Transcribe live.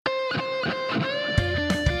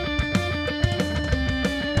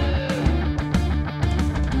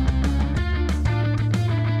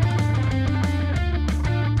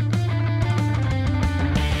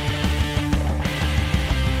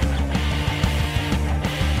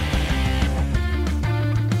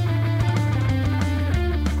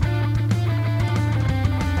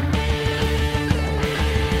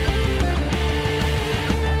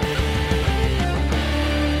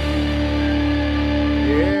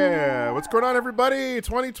going on, everybody?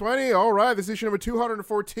 2020. All right, this is issue number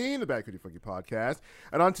 214, the Bad Cootie Funky Podcast.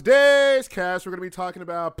 And on today's cast, we're going to be talking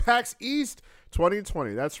about PAX East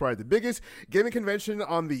 2020. That's right, the biggest gaming convention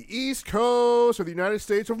on the East Coast of the United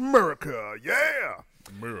States of America. Yeah!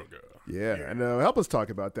 America. Yeah, and help us talk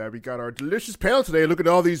about that. We got our delicious panel today. Look at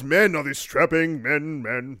all these men, all these strapping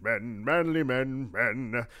manly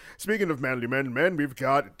men. Speaking of manly men, we've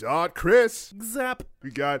got Dot Chris. Zap. We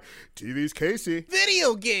got TV's Casey.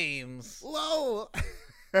 Video games. Whoa.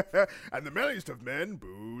 And the manliest of men,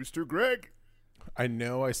 Booster Greg. I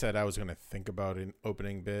know I said I was going to think about an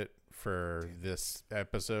opening bit for this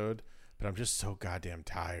episode, but I'm just so goddamn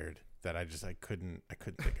tired that I couldn't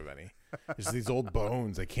think of any. Just these old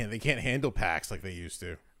bones. They can't handle PAX like they used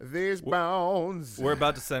to. These bones. We're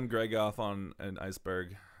about to send Greg off on an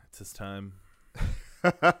iceberg. It's his time.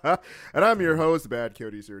 And I'm your host, the Bad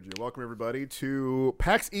Cody Sergio. Welcome, everybody, to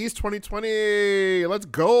PAX East 2020. Let's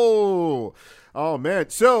go. Oh, man.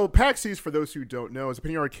 So, PAX East, for those who don't know, is a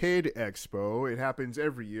Penny Arcade Expo. It happens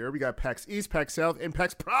every year. We got PAX East, PAX South, and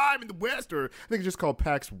PAX Prime in the West, or I think it's just called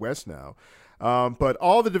PAX West now. But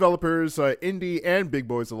all the developers, indie and big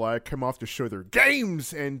boys alike, come off to show their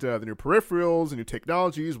games and the new peripherals and new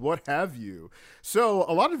technologies, what have you. So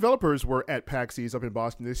a lot of developers were at PAX East up in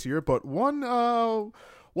Boston this year, but one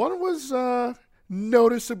was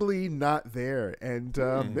noticeably not there and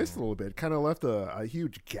missed a little bit. Kind of left a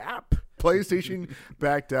huge gap. PlayStation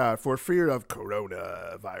backed out for fear of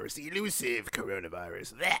coronavirus, elusive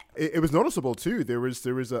coronavirus. It was noticeable too. There was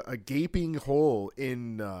a gaping hole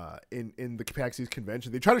in the PAX East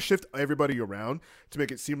convention. They tried to shift everybody around to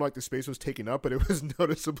make it seem like the space was taken up, but it was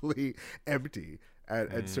noticeably empty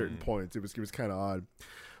at certain points. It was kind of odd.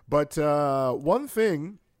 But one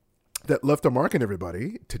thing that left a mark on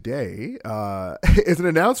everybody today is an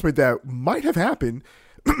announcement that might have happened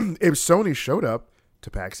if Sony showed up to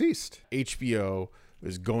PAX East. HBO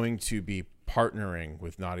is going to be partnering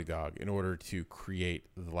with Naughty Dog in order to create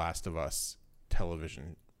the Last of Us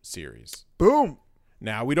television series. Boom.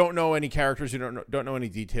 Now, we don't know any characters. We don't know any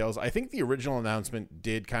details. I think the original announcement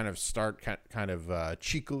did kind of start kind of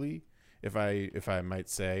cheekily, if I might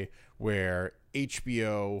say, where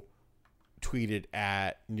HBO tweeted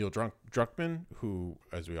at Neil Druckmann, who,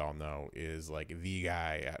 as we all know, is like the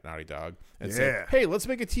guy at Naughty Dog, and said, "Hey, let's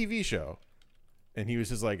make a TV show." And he was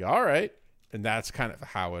just like, all right. And that's kind of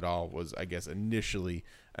how it all was, I guess, initially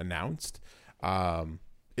announced.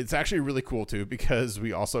 It's actually really cool, too, because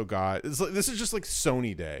we also got... this is just like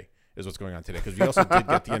Sony Day is what's going on today. Because we also did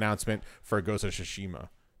get the announcement for Ghost of Tsushima.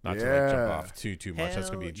 Not to like, jump off too much. That's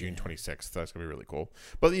going to be June 26th. That's going to be really cool.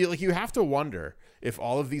 But you have to wonder if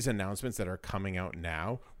all of these announcements that are coming out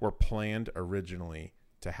now were planned originally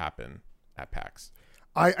to happen at PAX.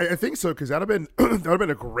 I think so, because that would have been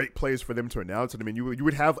a great place for them to announce it. I mean, you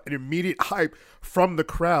would have an immediate hype from the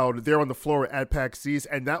crowd there on the floor at PAX East,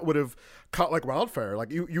 and that would have caught like wildfire.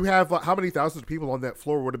 Like you have how many thousands of people on that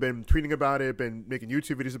floor would have been tweeting about it, been making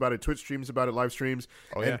YouTube videos about it, Twitch streams about it, live streams.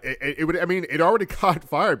 Oh yeah, and it would. I mean, it already caught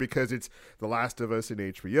fire because it's The Last of Us and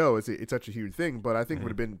HBO. It's such a huge thing, but I think it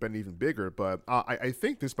would have been even bigger. But I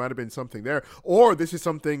think this might have been something there, or this is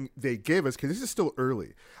something they gave us because this is still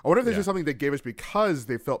early. I wonder if this is something they gave us because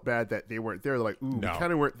they felt bad that they weren't there. They're like, ooh, we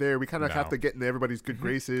kind of weren't there. We kind of have to get into everybody's good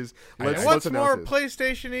graces. What's more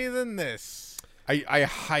PlayStation-y than this? I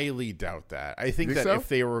highly doubt that. I think that if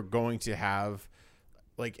they were going to have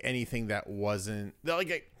like anything that wasn't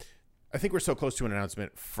like, I think we're so close to an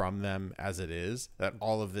announcement from them as it is that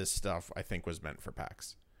all of this stuff I think was meant for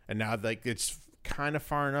PAX. And now like it's kind of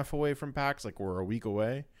far enough away from PAX, like we're a week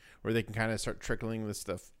away, where they can kind of start trickling this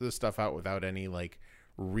stuff out without any like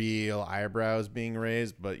real eyebrows being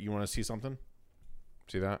raised. But you want to see something?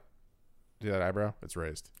 See that? See that eyebrow? It's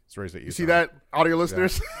raised. It's raised at you. You see that, audio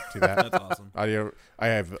listeners? See that? That's awesome. Audio. I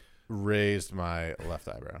have raised my left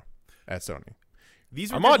eyebrow at Sony.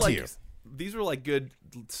 These were I'm on like, to you. These were like good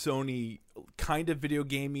Sony kind of video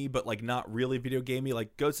gamey, but like not really video gamey.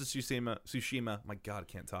 Like Ghost of Tsushima. My God,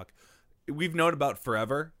 I can't talk. We've known about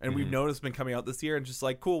forever, and we've known it's been coming out this year, and just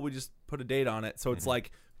like cool, we just put a date on it. So it's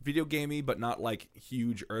like video gamey, but not like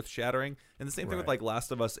huge earth shattering. And the same thing with like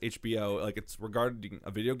Last of Us HBO. Like it's regarding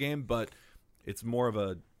a video game, but it's more of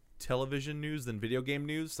a television news than video game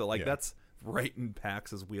news. So like that's right in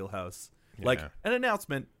PAX's wheelhouse. Like an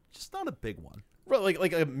announcement, just not a big one. Well,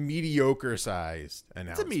 like a mediocre sized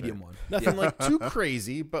announcement. It's a medium one. Nothing like too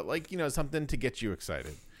crazy, but like, something to get you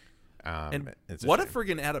excited. And what a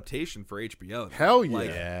friggin' adaptation for HBO. Hell yeah. Like,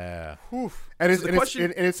 yeah. And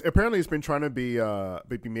it's apparently it's been trying to be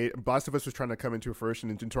made. Last of Us was trying to come into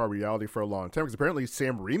fruition into our reality for a long time because apparently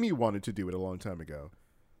Sam Raimi wanted to do it a long time ago.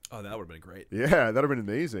 Oh, that would have been great. Yeah, that would have been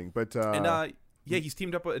amazing. But yeah, he's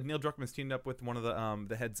teamed up with Neil Druckmann's teamed up with one of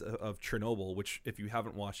the heads of Chernobyl, which if you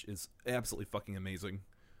haven't watched is absolutely fucking amazing.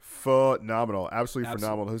 Phenomenal, absolutely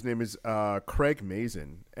phenomenal. His name is Craig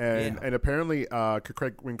Mazin, and apparently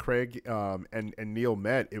when Craig and Neil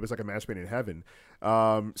met, it was like a match made in heaven.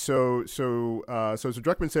 So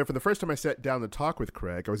Druckmann said, for the first time I sat down to talk with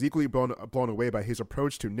Craig, I was equally blown away by his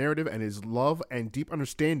approach to narrative and his love and deep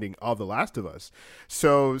understanding of The Last of Us.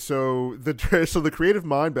 So the creative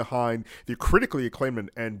mind behind the critically acclaimed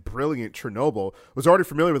and brilliant Chernobyl was already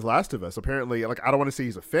familiar with Last of Us. Apparently, like, I don't want to say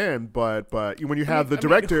he's a fan, but when you have the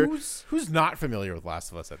director, who's not familiar with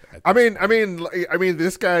Last of Us? I mean,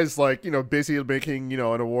 this guy's like, busy making an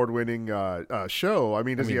award-winning show. I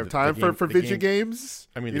mean, does he have time for video games?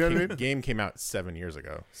 I mean, the game came out 7 years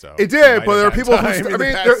ago, so it did. But there are people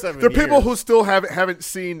there are people who still haven't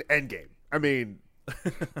seen Endgame. I mean,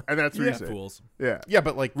 and that's reason. Fools. Yeah,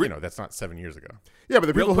 but that's not 7 years ago. Yeah, but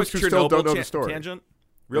the people who still don't know the story. Tangent.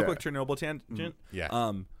 Real quick, Chernobyl tangent.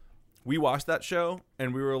 Yeah. We watched that show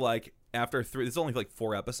and we were like, after 3, it's only like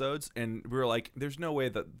 4 episodes, and we were like, there's no way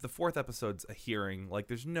that the 4th episode's a hearing. Like,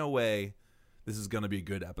 there's no way this is gonna be a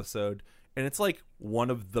good episode. And it's like one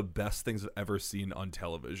of the best things I've ever seen on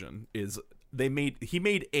television is he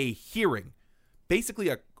made a hearing, basically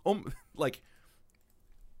a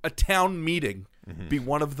town meeting, be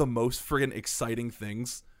one of the most friggin' exciting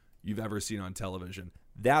things you've ever seen on television.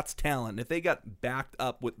 That's talent. If they got backed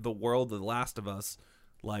up with the world of The Last of Us,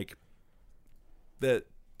 like,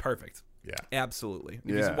 perfect. Yeah, absolutely.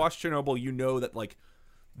 If you watch Chernobyl, you know that like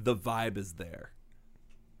the vibe is there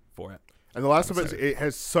for it. And The Last of Us, it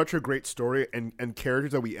has such a great story and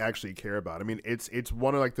characters that we actually care about. I mean, it's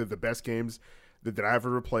one of like the best games that I've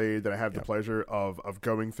ever played, that I have the pleasure of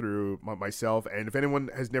going through myself. And if anyone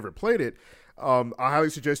has never played it, I highly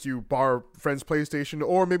suggest you borrow friend's PlayStation,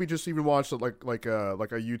 or maybe just even watch like a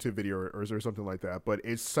YouTube video or something like that. But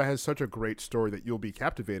it has such a great story that you'll be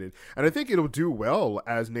captivated, and I think it'll do well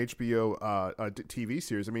as an HBO TV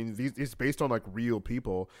series. I mean, it's based on like real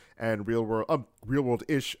people and real world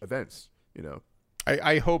ish events.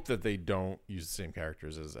 I hope that they don't use the same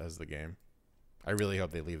characters as the game. I really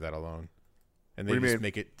hope they leave that alone. And they just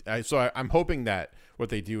make it. I'm hoping that what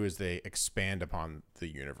they do is they expand upon the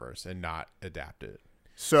universe and not adapt it.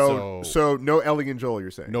 So no Ellie and Joel,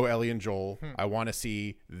 you're saying? No Ellie and Joel. I want to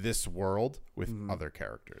see this world with other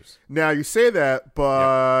characters. Now, you say that,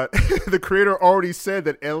 but the creator already said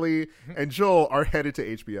that Ellie and Joel are headed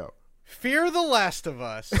to HBO. Fear The Last of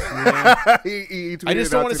Us. He I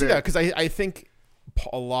just don't want to see that, because I think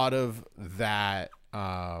a lot of that,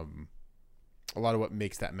 a lot of what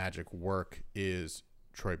makes that magic work is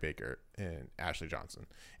Troy Baker and Ashley Johnson.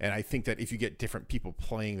 And I think that if you get different people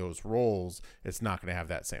playing those roles, it's not going to have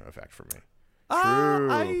that same effect for me.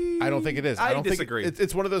 True. I don't think it is. I don't disagree. think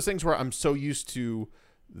it's one of those things where I'm so used to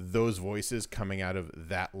those voices coming out of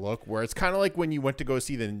that look, where it's kind of like when you went to go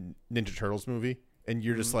see the Ninja Turtles movie and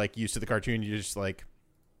you're just like used to the cartoon, you're just like,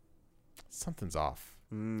 something's off.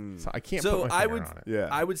 So I can't put my finger on it. Yeah.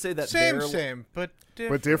 I would say that same, but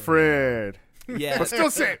different. But different. Yeah. But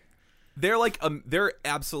still same. They're like they're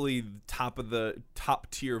absolutely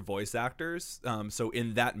top tier voice actors. So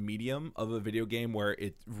in that medium of a video game where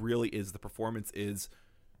it really is, the performance is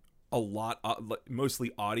a lot,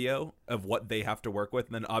 mostly audio of what they have to work with,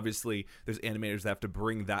 and then obviously there's animators that have to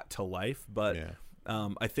bring that to life. But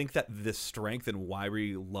I think that the strength and why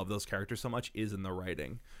we love those characters so much is in the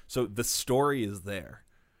writing. So the story is there.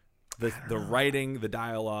 The writing, the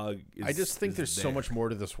dialogue is, I just think there's so much more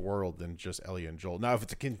to this world than just Ellie and Joel. Now, if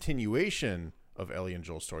it's a continuation of Ellie and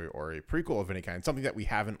Joel's story or a prequel of any kind, something that we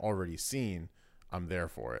haven't already seen, I'm there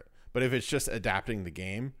for it. But if it's just adapting the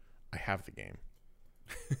game, I have the game.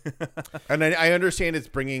 And I understand it's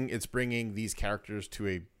bringing these characters to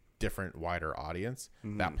a different, wider audience.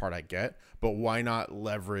 That part I get. But why not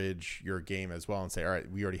leverage your game as well and say, all right,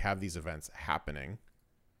 we already have these events happening.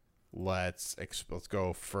 Let's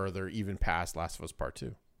go further, even past Last of Us Part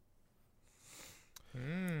 2. Well,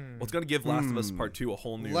 it's going to give Last of Us Part 2 a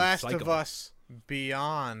whole new Last cycle. of Us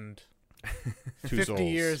Beyond. 50 souls.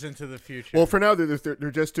 years into the future. Well, for now,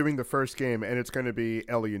 they're just doing the first game, and it's going to be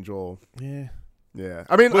Ellie and Joel. Yeah.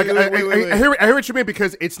 I mean, Wait. I hear what you mean,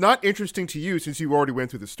 because it's not interesting to you since you already went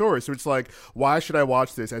through the story. So it's like, why should I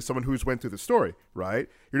watch this as someone who's went through the story, right?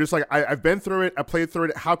 You're just like, I've been through it. I played through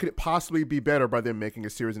it. How could it possibly be better by them making a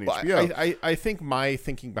series on HBO? I think my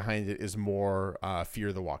thinking behind it is more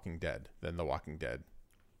Fear the Walking Dead than the Walking Dead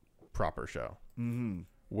proper show.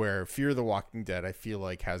 where Fear the Walking Dead, I feel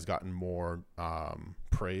like, has gotten more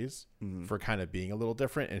praise for kind of being a little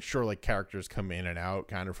different. And sure, like characters come in and out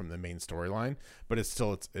kind of from the main storyline, but it's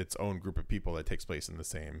still its own group of people that takes place in the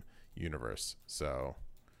same universe. So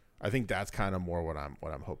I think that's kind of more what I'm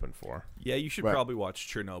hoping for. Yeah, you should Right. probably watch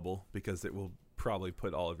Chernobyl because it will probably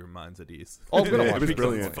put all of your minds at ease. Oh, I'm gonna Yeah, watch it was it.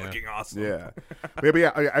 brilliant. It's fucking awesome. Yeah, but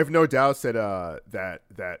yeah, I have no doubts that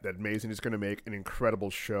that Mazin is going to make an incredible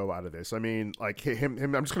show out of this. I mean, like him.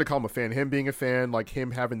 I'm just going to call him a fan. Him being a fan, like him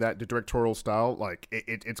having that directorial style, like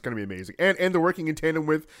it's going to be amazing. And they're working in tandem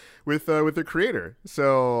with the creator.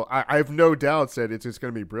 So I have no doubts that it's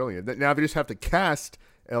going to be brilliant. Now they just have to cast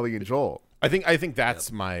Ellie and Joel. I think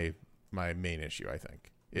that's my main issue. I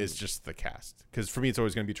think is just the cast, because for me it's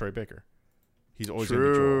always going to be Troy Baker. He's always going to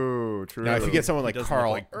be Joel. True. Now, if you get someone like doesn't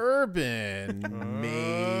Carl look like- Urban,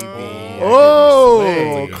 maybe. I could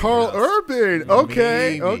Oh, sway. Carl Urban.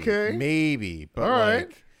 Okay. Maybe. But All right.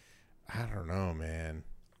 like, I don't know, man.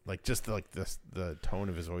 Like just the tone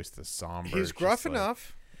of his voice, the somber. He's it's gruff just like-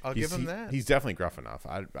 enough. I'll give him that. He's definitely gruff enough.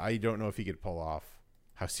 I don't know if he could pull off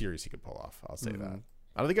how serious he could pull off. I'll say that.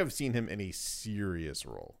 I don't think I've seen him in a serious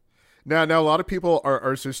role. Now a lot of people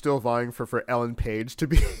are still vying for Ellen Page to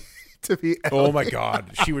be to be. Oh my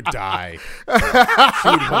God, she would die. She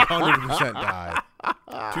would 100% die.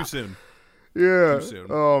 Too soon. Yeah. Too soon.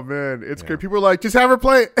 Oh man, it's great. People are like, just have her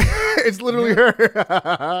play. It's literally her.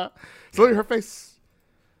 It's literally her face.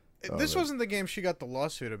 This wasn't the game she got the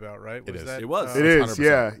lawsuit about, right? It is. It was. It is. 100%.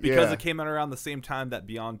 Yeah. Because yeah. it came out around the same time that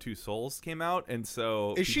Beyond Two Souls came out, and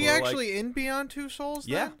so Is she people were like- actually in Beyond Two Souls?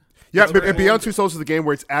 Yeah. Then? Yeah, It's but very Beyond old. Two Souls is the game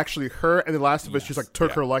where it's actually her, and The Last of Us just like took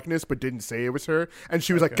Yeah. her likeness but didn't say it was her, and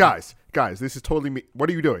she was like, "Guys, this is totally me. What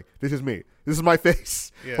are you doing? This is me. This is my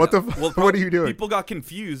face. Yeah. What the? Well, what are you doing?" People got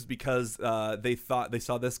confused because they thought they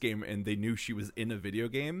saw this game and they knew she was in a video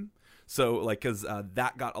game. So, like, because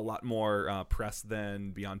that got a lot more press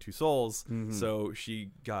than Beyond Two Souls. So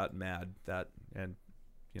she got mad and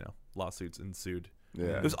lawsuits ensued.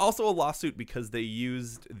 Yeah. There's also a lawsuit because they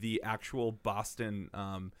used the actual Boston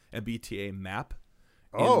MBTA map.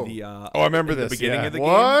 Oh. In the, I remember in the this, beginning yeah. of the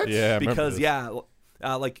What? game. Yeah, I remember because this.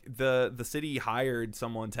 like the city hired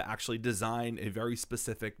someone to actually design a very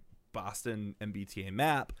specific Boston MBTA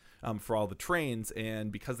map for all the trains,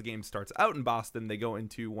 and because the game starts out in Boston, they go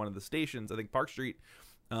into one of the stations, I think Park Street,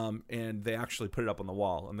 and they actually put it up on the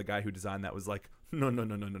wall, and the guy who designed that was like, no,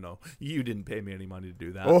 you didn't pay me any money to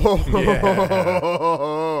do that.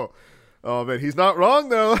 Oh man, he's not wrong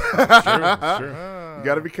though. It's true. You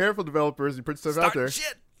got to be careful, developers. You put stuff out there.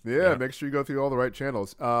 Shit. Yeah, make sure you go through all the right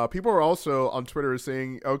channels. People are also on Twitter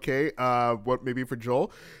saying, okay, what maybe for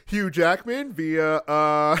Joel? Hugh Jackman via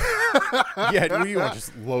Yeah, what do you want?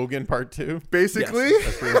 Just Logan Part 2? basically,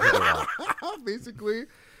 That's pretty much what I want. basically,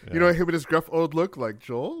 you know, him with his gruff old look like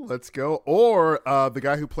Joel. Let's go. Or the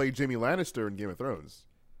guy who played Jaime Lannister in Game of Thrones.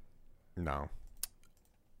 No.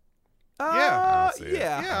 Yeah. don't see it.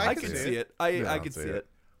 Yeah, I I can can see see it. I can see it.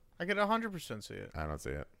 I could 100% see it. I don't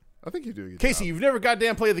see it. I think you do. a good Casey, job. you've never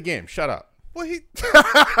goddamn played the game. Shut up. Well,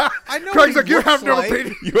 I know. Craig's what like, he you looks have no like.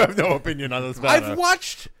 opinion. You have no opinion on this matter. I've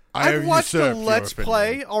watched have a Let's usurped your opinion.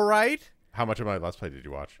 Play. All right, How much of my Let's Play did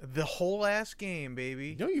you watch? the whole ass game,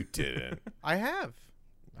 baby. No, you didn't. I have.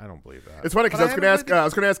 I don't believe that. It's funny because But I was I going to ask. haven't I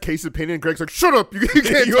was going to ask Casey's opinion. Greg's like, "Shut up! You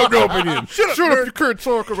can't. You have no talk. opinion. Shut up! You can't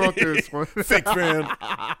talk about this one." Fake fan.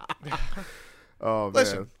 Oh man.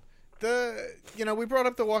 Listen, we brought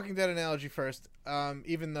up the Walking Dead analogy first.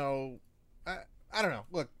 Even though I don't know.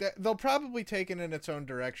 Look, they'll probably take it in its own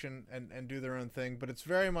direction and do their own thing, but it's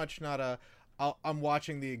very much not I'm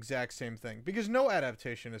watching the exact same thing, because no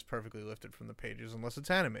adaptation is perfectly lifted from the pages unless it's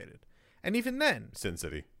animated, and even then, Sin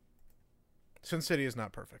City. Sin City is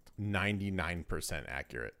not perfect. 99%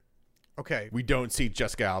 accurate. Okay. We don't see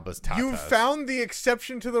Jessica Alba's tatas. You found the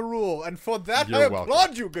exception to the rule, and for that You're I welcome.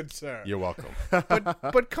 applaud you, good sir. You're welcome.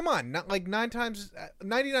 But come on, not like 99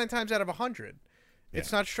 times out of 100,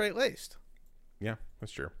 it's not straight laced. Yeah,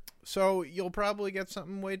 that's true. So you'll probably get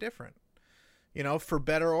something way different, for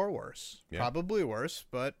better or worse. Yeah. Probably worse,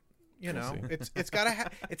 but see. it's gotta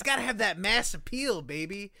have that mass appeal,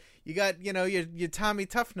 baby. You got your Tommy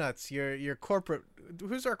Toughnuts, your corporate.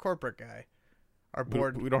 Who's our corporate guy? Our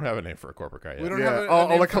board. We don't have a name for a corporate guy yet. We don't Yeah. have a Oh,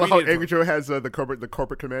 name like for- how Angry Joe has the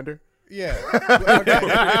corporate commander. Yeah. Okay.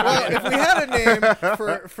 Well, if we had a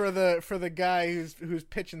name for the guy who's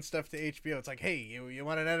pitching stuff to HBO, it's like, hey, you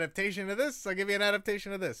want an adaptation of this? I'll give you an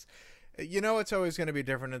adaptation of this. It's always going to be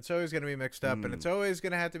different. It's always going to be mixed up, and it's always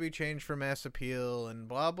going to have to be changed for mass appeal and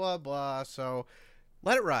blah blah blah. So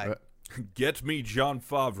let it ride. Get me John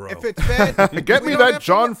Favreau. If it's bad, Get we me don't that have to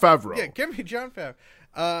John look- Favreau. Yeah, give me John Favreau.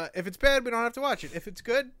 If it's bad, we don't have to watch it. If it's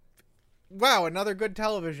good, wow, another good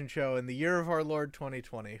television show in the year of our Lord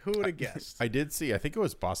 2020. Who would have guessed? I did see. I think it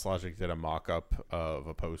was Boss Logic did a mock-up of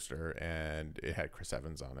a poster, and it had Chris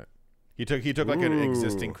Evans on it. He took like an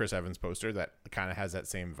existing Chris Evans poster that kind of has that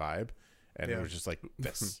same vibe, and it was just like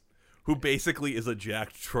this. Who basically is a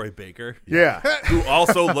jacked Troy Baker. Yeah. Who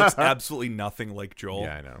also looks absolutely nothing like Joel.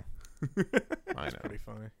 Yeah, I know. I know. Pretty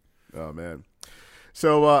funny. Oh, man.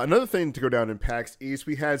 So another thing to go down in PAX East,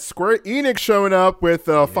 we had Square Enix showing up with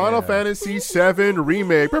Final Fantasy VII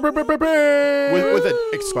Remake. With an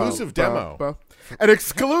exclusive demo. An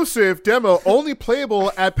exclusive demo only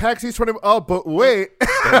playable at PAX East 20. Oh, but wait.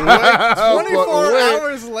 24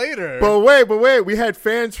 hours later. But wait. We had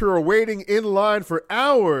fans who were waiting in line for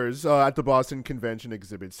hours at the Boston Convention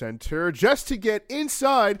Exhibit Center just to get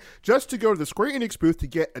inside, just to go to the Square Enix booth to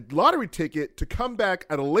get a lottery ticket to come back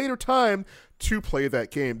at a later time to play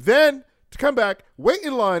that game. Then to come back, wait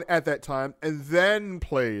in line at that time, and then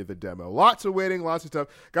play the demo. Lots of waiting, lots of stuff.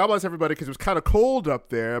 God bless everybody because it was kind of cold up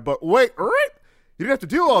there. But wait, right? You didn't have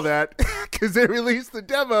to do all that because they released the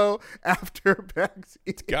demo after PAX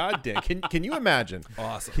East. God damn. Can you imagine?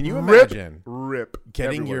 Awesome. Can you imagine Rip.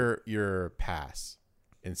 getting Everyone. your pass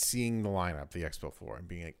and seeing the lineup, the expo floor, and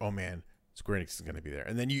being like, oh man, Square Enix is going to be there.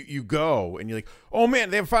 And then you go and you're like, oh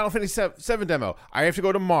man, they have a Final Fantasy VII demo. I have to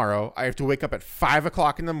go tomorrow. I have to wake up at 5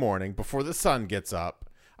 o'clock in the morning before the sun gets up.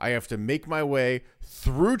 I have to make my way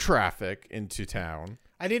through traffic into town.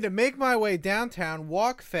 I need to make my way downtown,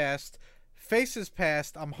 walk fast, faces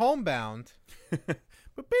past, I'm homebound.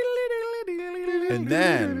 And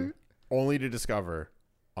then only to discover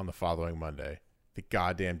on the following Monday, the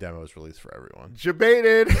goddamn demo is released for everyone.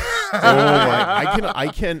 Debated. Oh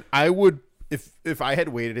my! I would if I had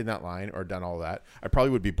waited in that line or done all that, I probably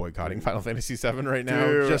would be boycotting Final Fantasy VII right now.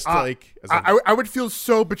 Dude, just I would feel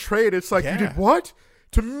so betrayed. It's like, Yeah. you did what?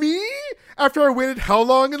 To me? After I waited how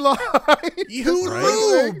long in line? You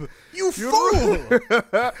noob! You fool!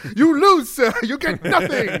 You lose, sir. You get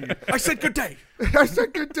nothing. I said good day. I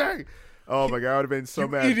said good day. Oh my god, I would have been so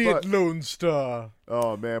mad. Idiot But, Lone Star.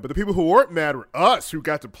 oh man, but the people who weren't mad were us who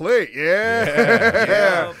got to play.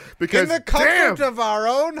 Yeah. Because In the comfort damn, of our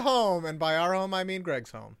own home, and by our home I mean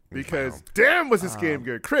Greg's home. because damn was this game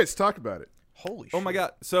good. Chris, talk about it. Holy shit. Oh my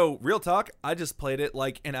god. So, real talk, I just played it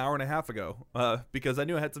like an hour and a half ago because I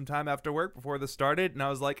knew I had some time after work before this started, and I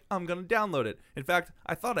was like, I'm going to download it. In fact,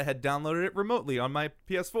 I thought I had downloaded it remotely on my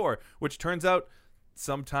PS4, which turns out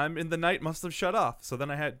sometime in the night must have shut off. So then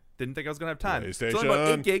didn't think I was going to have time. It's only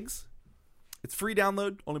about 8 gigs. It's free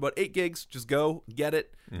download, only about 8 gigs. Just go, get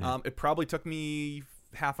it. It probably took me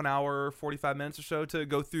half an hour, 45 minutes or so to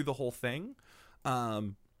go through the whole thing.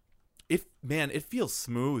 It feels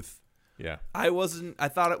smooth. yeah. I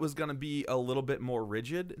thought it was going to be a little bit more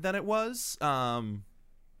rigid than it was.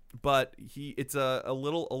 But it's a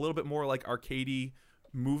little bit more like arcadey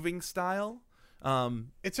moving style.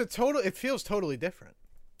 It feels totally different.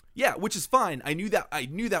 Yeah, which is fine. I knew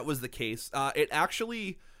that was the case. It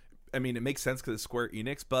actually, I mean, it makes sense because it's Square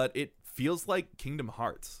Enix, but it feels like Kingdom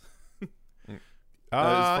Hearts.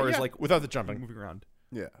 As far as like without the jumping. moving around.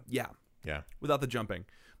 Yeah. Yeah. Without the jumping.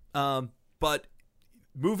 But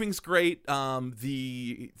moving's great.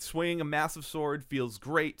 The swinging a massive sword feels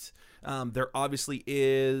great. There obviously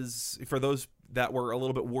is, for those that were a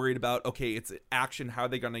little bit worried about, okay, it's action, how are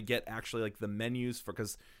they going to get actually like the menus for,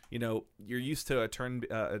 because you're used to a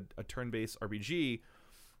turn-based RPG,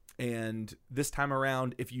 and this time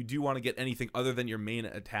around, if you do want to get anything other than your main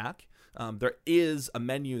attack, there is a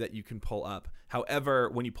menu that you can pull up. However,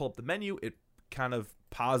 when you pull up the menu, it kind of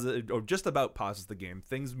pauses, or just about pauses the game.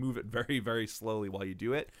 Things move it very, very slowly while you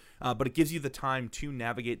do it, but it gives you the time to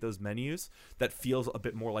navigate those menus that feels a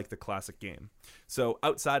bit more like the classic game. So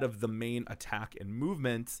outside of the main attack and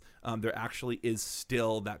movements, there actually is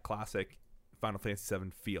still that classic Final Fantasy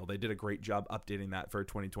VII feel. They did a great job updating that for a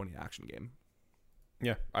 2020 action game.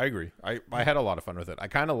 Yeah, I agree. I had a lot of fun with it. I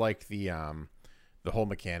kind of like the whole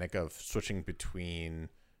mechanic of switching between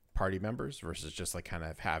party members versus just like kind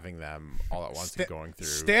of having them all at once and going through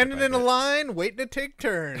Standing in a line, waiting to take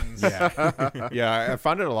turns. Yeah. Yeah, I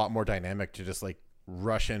found it a lot more dynamic to just like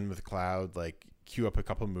rush in with Cloud, like queue up a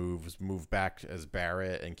couple moves, move back as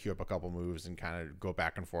Barrett, and queue up a couple moves and kind of go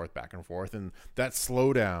back and forth. And that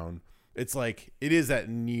slowdown, it's like it is that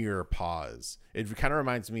near pause. It kind of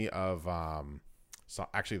reminds me of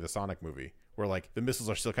actually the Sonic movie, where like the missiles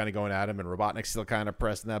are still kind of going at him and Robotnik's still kind of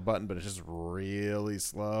pressing that button, but it's just really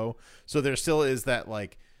slow. So there still is that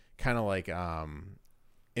like kind of like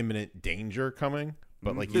imminent danger coming,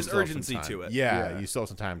 but like There's you still have some urgency time. to it. Yeah, Yeah. you still have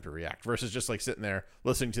some time to react versus just like sitting there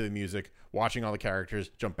listening to the music, watching all the characters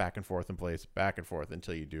jump back and forth in place, back and forth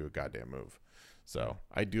until you do a goddamn move. So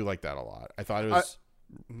I do like that a lot. I thought it was.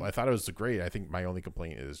 I thought it was great. I think my only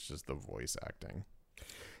complaint is just the voice acting.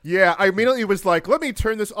 Yeah, I immediately was like, let me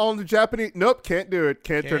turn this all into Japanese. Nope, can't do it.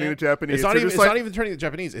 Can't turn it into Japanese. It's not So even. just It's like- not even turning to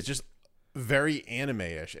Japanese. It's just very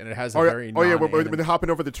anime-ish, and it has a Oh yeah, very. when non-anime- they're hopping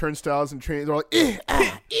over the turnstiles and trains, they're like,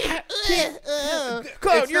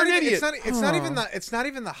 Cloud, It's you're not an even- idiot. It's not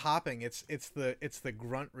even the hopping. It's the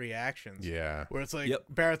grunt reactions. Yeah. Where it's like Yep.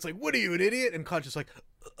 Barrett's like, "What are you, an idiot?" And Cloud's just like,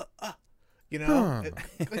 you know,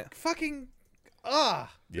 like, fucking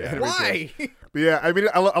Yeah. why? But yeah, I mean,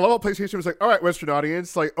 I love how PlayStation was like, all right, Western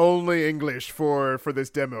audience, like only English for this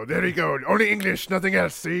demo. There you go, only English, nothing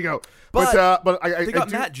else. There you go. But I They got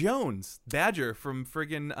do, Matt Jones, Badger from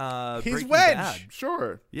friggin' He's Breaking Wedge. Bad.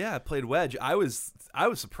 sure. Yeah, played Wedge. I was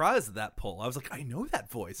surprised at that pull. I was like, I know that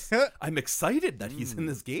voice. I'm excited that he's in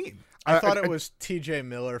this game. I thought it was T.J.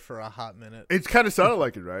 Miller for a hot minute. It kind of sounded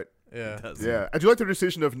like it, right? Yeah. Yeah, I do like the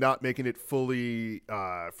decision of not making it fully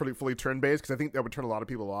turn based because I think that would turn a lot of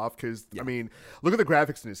people off. Because I mean, look at the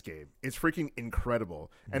graphics in this game; it's freaking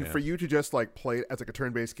incredible. And for you to just like play it as like a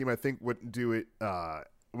turn based game, I think wouldn't do it.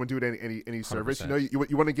 Wouldn't do it any service. You know,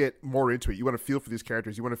 you want to get more into it. You want to feel for these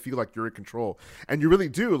characters. You want to feel like you're in control, and you really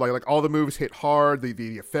do. Like all the moves hit hard.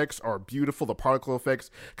 The effects are beautiful. The particle effects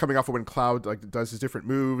coming off of when Cloud like does his different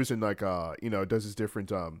moves and like does his different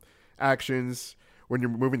actions. When you're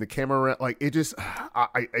moving the camera around, like it just,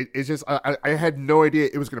 I had no idea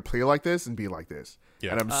it was going to play like this and be like this.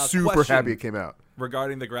 Yeah. And I'm super Question. happy it came out.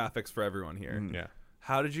 Regarding the graphics for everyone here, Yeah.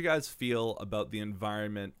 how did you guys feel about the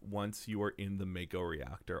environment once you were in the Mako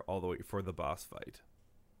reactor all the way for the boss fight?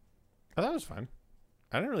 I thought it was fun.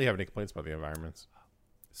 I didn't really have any complaints about the environments.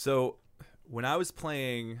 So when I was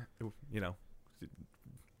playing,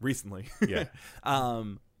 recently, Yeah.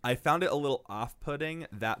 I found it a little off-putting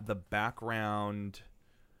that the background.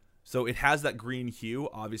 So it has that green hue,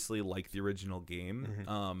 obviously, like the original game.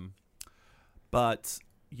 But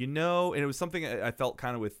and it was something I felt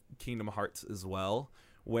kind of with Kingdom Hearts as well,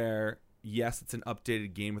 where yes, it's an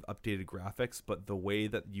updated game with updated graphics, but the way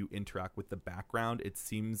that you interact with the background, it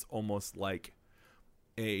seems almost like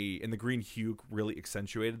and the green hue really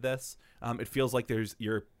accentuated this. It feels like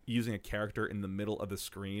you're using a character in the middle of the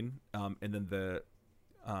screen, and then the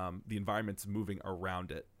environment's moving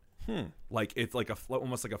around it. Like it's like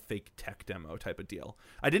almost like a fake tech demo type of deal.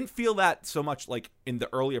 I didn't feel that so much like in the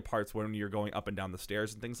earlier parts when you're going up and down the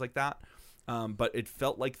stairs and things like that. But it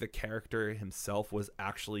felt like the character himself was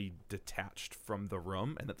actually detached from the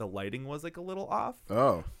room and that the lighting was like a little off.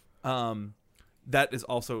 Oh, That is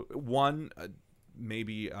also one,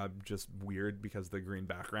 maybe just weird because of the green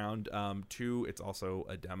background. Two, it's also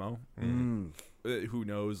a demo. Who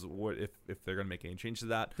knows what if they're going to make any change to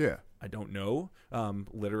that? yeah. I don't know.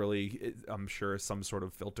 Literally, I'm sure some sort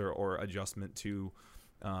of filter or adjustment to,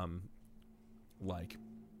 like,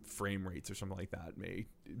 frame rates or something like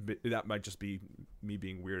that might just be me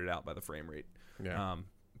being weirded out by the frame rate. Yeah.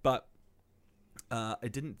 But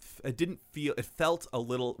it didn't feel. It felt a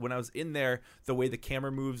little when I was in there. The way the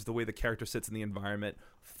camera moves, the way the character sits in the environment,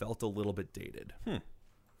 felt a little bit dated.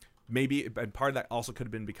 Maybe, and part of that also could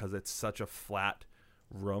have been because it's such a flat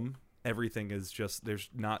room. Everything is just, there's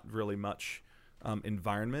not really much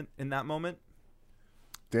environment in that moment.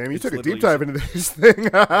 Damn, you It's took a literally deep dive into this thing.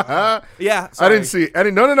 Yeah, I didn't see.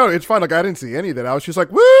 No, it's fine. Like I didn't see any of that. I was just like,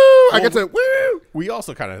 woo! I get to woo. We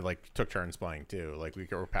also kind of like took turns playing too. Like we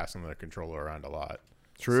were passing the controller around a lot.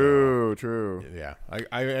 True. Yeah,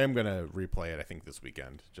 I am gonna replay it. I think this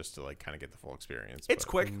weekend just to like kind of get the full experience. It's but,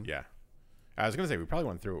 quick. Yeah, I was gonna say we probably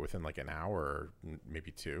went through it within like an hour or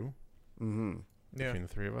maybe two between the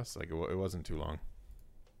three of us. Like it wasn't too long,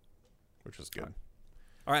 which was good.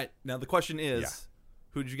 All right, now the question is, Yeah.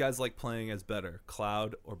 who did you guys like playing as better,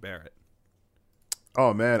 Cloud or Barrett?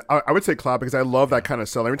 Oh man, I would say Cloud because I love that kind of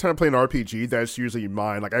style. Every time I play an RPG, that's usually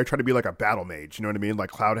mine. Like I try to be like a battle mage. You know what I mean? Like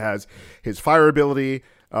Cloud has his fire ability.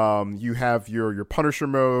 You have your Punisher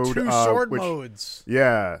mode. Two sword modes.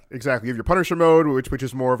 Yeah, exactly. You have your Punisher mode, which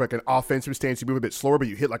is more of like an offensive stance. You move a bit slower, but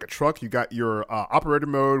you hit like a truck. You got your Operator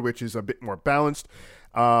mode, which is a bit more balanced.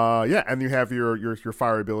 And you have your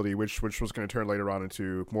fire ability, which was going to turn later on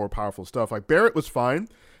into more powerful stuff. Like Barrett was fine,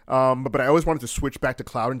 but I always wanted to switch back to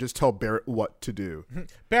Cloud and just tell Barrett what to do.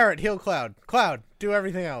 Barrett, heal Cloud. Cloud, do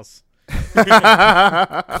everything else.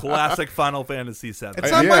 Classic Final Fantasy VII.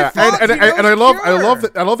 It's not my fault. and He knows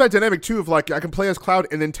I love that dynamic too of like I can play as Cloud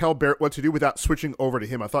and then tell Barrett what to do without switching over to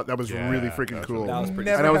him. I thought that was Yeah, really freaking that's cool. That was pretty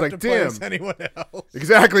Never and I was have like, to play damn. as anyone else.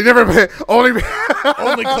 Exactly, never play, only.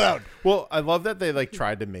 Only Cloud. Well, I love that they like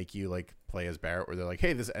tried to make you like play as Barrett, where they're like,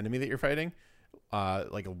 "Hey, this enemy that you're fighting,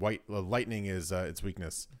 like lightning is its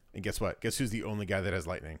weakness, and guess what? Guess who's the only guy that has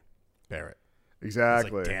lightning? Barrett. It's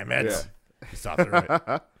Exactly. like, damn it, Yeah. you saw through it.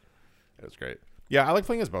 It was great. Yeah, I like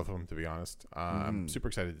playing as both of them, to be honest. I'm super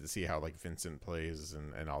excited to see how like Vincent plays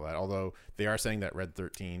and all that. Although they are saying that Red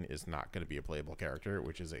 13 is not going to be a playable character,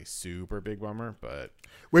 which is a super big bummer. But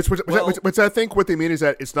Which I think what they mean is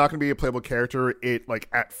that it's not going to be a playable character. It like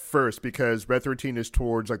at first because Red 13 is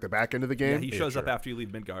towards like the back end of the Yeah, game. he shows up sure. after you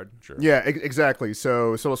leave Midgard. sure. Yeah, exactly.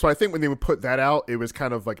 So I think when they would put that out, it was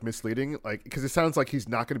kind of like misleading, like because it sounds like he's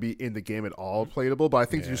not going to be in the game at all playable. But I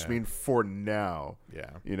think they just Yeah. mean for now, Yeah.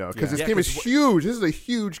 you know, because Yeah. this Yeah, game is 'cause huge. This is a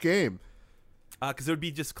huge game. Because it would be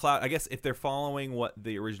just Cloud. I guess if they're following what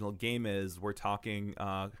the original game is, we're talking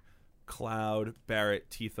Cloud, Barrett,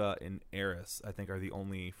 Tifa, and Eris. I think are the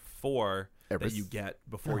only four that Eris? you get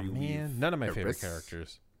before you Man, leave. none of my Eris. favorite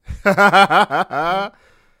characters.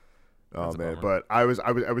 Oh That's a man, bummer. but I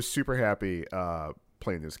was super happy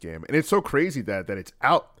playing this game, and it's so crazy that it's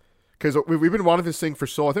out because we've been wanting this thing for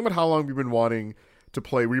so. I think about how long we've been wanting to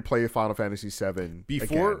replay Final Fantasy VII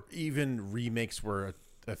Before again. even remakes were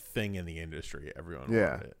a thing in the industry, everyone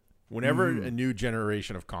Yeah. wanted it. Whenever a new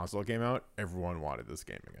generation of console came out, everyone wanted this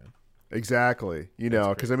game again. Exactly, you know,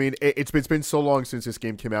 because I mean, it's been so long since this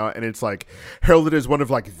game came out, and it's like heralded as one of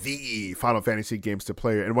like the Final Fantasy games to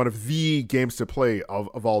play and one of the games to play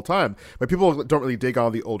of all time. But people don't really dig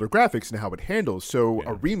on the older graphics and how it handles. So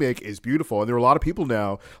a remake is beautiful, and there are a lot of people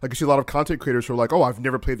now, like you see a lot of content creators who are like, "Oh, I've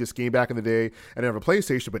never played this game back in the day, and I didn't have a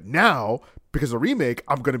PlayStation, but now because of the remake,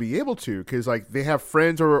 I'm going to be able to." Because like they have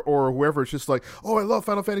friends or whoever, it's just like, "Oh, I love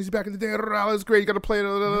Final Fantasy back in the day. That's great. You got to play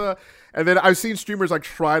it." And then I've seen streamers like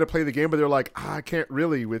try to play the game, but they're like, I can't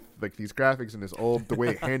really with like these graphics and this the way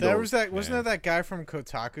it handles. Wasn't there that guy from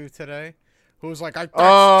Kotaku today who was like,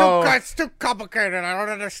 Oh. it's too complicated. I don't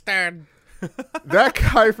understand. That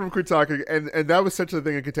guy from Kotaku, and that was such a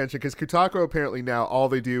thing in contention because Kotaku apparently now all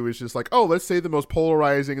they do is just like, oh, let's say the most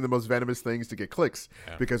polarizing and the most venomous things to get clicks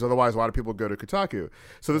because otherwise a lot of people go to Kotaku.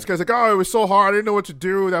 So this guy's like, oh, it was so hard, I didn't know what to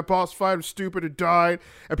do. That boss fight was stupid, it died,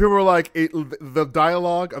 and people were like, the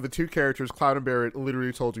dialogue of the two characters, Cloud and Barrett,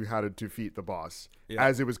 literally told you how to defeat the boss. Yeah.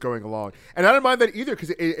 As it was going along, and I didn't mind that either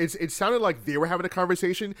because it sounded like they were having a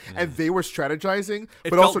conversation and they were strategizing,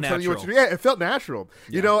 but felt also telling you what to do. natural. Yeah, it felt natural.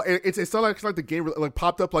 You know, it's not like the game like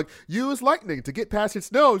popped up like use lightning to get past its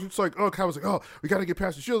nose. It's like, oh, Kyle was like, oh, we got to get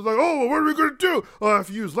past the shield. It's like, oh, what are we gonna do? Oh, if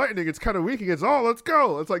you use lightning, it's kind of weak against. Oh, let's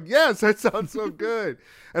go. It's like, yes, that sounds so good.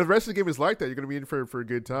 And the rest of the game is like that. You're gonna be in for a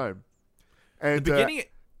good time. And The beginning,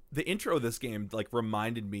 the intro of this game like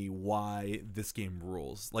reminded me why this game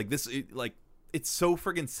rules. Like this, it's so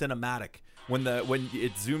friggin' cinematic. When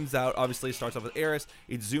it zooms out, obviously it starts off with Eris.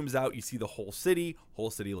 It zooms out, you see the whole city. Whole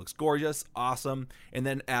city looks gorgeous, awesome. And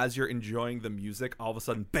then as you're enjoying the music, all of a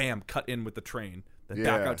sudden, bam, cut in with the train. Then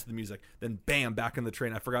back Yeah. out to the music. Then bam, back in the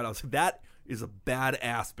train. I forgot. I was like, that is a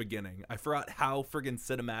badass beginning. I forgot how friggin'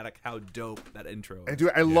 cinematic, how dope that intro is. And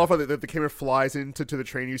dude, I love how the camera flies into the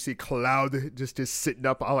train. You see Cloud just sitting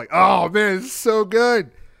up. I'm like, oh man, it's so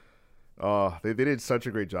good. Oh, they did such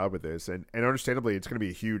a great job with this, and understandably, it's going to be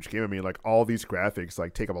a huge game. I mean, like all these graphics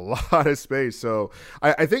like take up a lot of space. So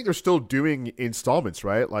I think they're still doing installments,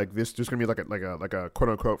 right? Like this, there's going to be like a quote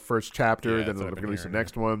unquote first chapter, Yeah, then that's they're what I've going to been release the hearing,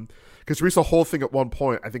 next one. Because to release the whole thing at one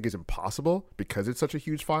point, I think is impossible because it's such a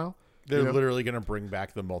huge file. They're You know? literally going to bring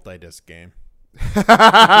back the multi-disc game. But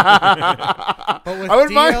with I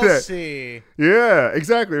wouldn't mind that. DLC, Yeah,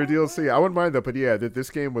 exactly. Or DLC. I wouldn't mind that, but yeah, this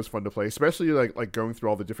game was fun to play, especially like going through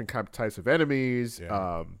all the different types of enemies.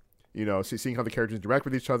 Yeah. You know, seeing how the characters interact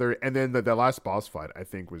with each other, and then the last boss fight I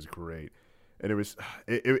think was great, and it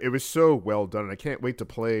was so well done, and I can't wait to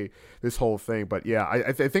play this whole thing. But yeah,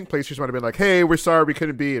 I think PlayStation might have been like, hey, we're sorry we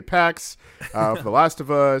couldn't be at PAX for The Last of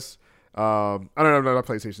Us. I don't know, not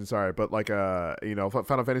PlayStation, sorry, but like you know,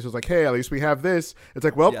 Final Fantasy was like, hey, at least we have this. It's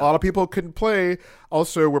like, well, Yeah. a lot of people couldn't play.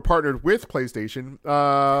 Also, we're partnered with PlayStation.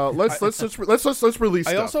 Let's release.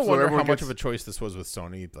 I stuff also so wonder how everyone much gets- of a choice this was with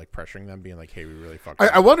Sony, like pressuring them, being like, "Hey, we really fucked." I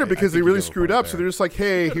up." wonder I because they think you really have a screwed point up, so there. they're just like,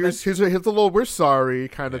 hey, here's a little we're sorry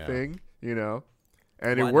kind of Yeah. thing, you know,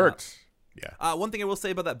 and Why it not? worked. Yeah. One thing I will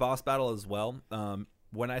say about that boss battle as well,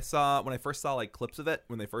 when I first saw like clips of it,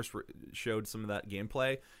 when they first showed some of that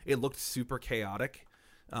gameplay, it looked super chaotic.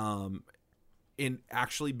 in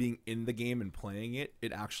actually being in the game and playing it,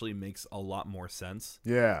 it actually makes a lot more sense.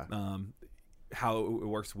 Yeah. How it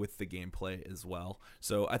works with the gameplay as well.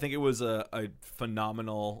 So I think it was a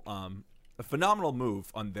phenomenal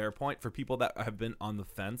move on their point for people that have been on the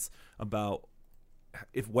fence about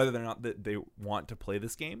whether or not that they want to play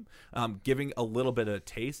this game, giving a little bit of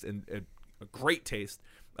taste and a great taste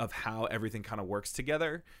of how everything kind of works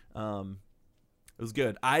together. It was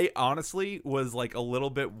good. I honestly was like a little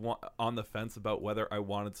bit on the fence about whether I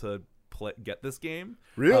wanted to get this game.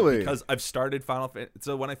 Really? Because I've started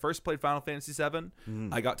so when I first played Final Fantasy VII,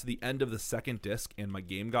 I got to the end of the second disc and my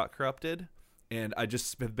game got corrupted. And I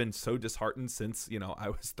just have been so disheartened since, I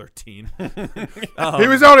was 13. He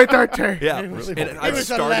was only 13. Yeah. Really? And He was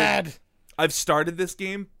a lad. I've started this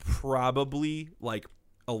game probably like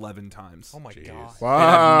 11 times. Oh my god. Wow. And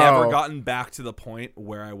I've never gotten back to the point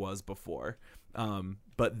where I was before.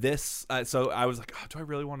 But this, so I was like, do I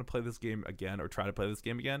really want to play this game again or try to play this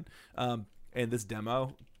game again? And this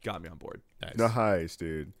demo got me on board. Nice,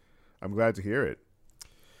 dude. I'm glad to hear it.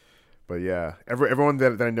 But yeah, everyone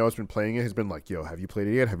that I know has been playing it has been like, yo, have you played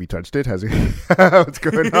it yet? Have you touched it? Has it? What's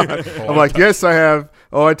going on? I'm like, yes, I have.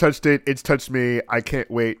 Oh, I touched it. It's touched me. I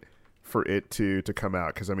can't wait for it to come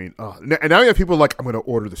out. Because, I mean, and now you have people like, I'm going to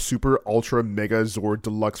order the Super Ultra Mega Zord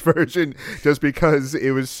Deluxe version just because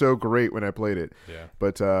it was so great when I played it. Yeah.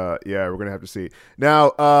 But, yeah, we're going to have to see.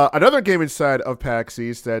 Now, another game inside of PAX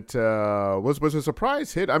East that was a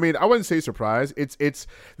surprise hit. I mean, I wouldn't say surprise.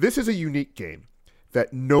 This is a unique game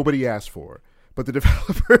that nobody asked for, but the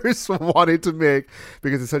developers wanted to make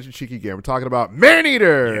because it's such a cheeky game. We're talking about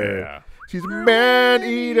Maneater. Yeah. She's a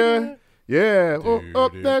Maneater. Yeah. Oh,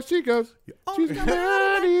 there she goes. She's a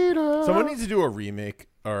Maneater. Someone needs to do a remake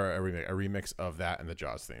or a remix of that and the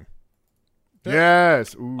Jaws theme.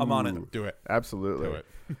 Yes. Ooh. I'm on it. Do it. Absolutely. Do it.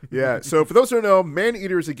 Yeah. So for those who don't know,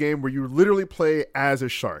 Maneater is a game where you literally play as a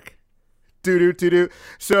shark. Do.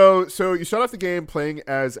 So you start off the game playing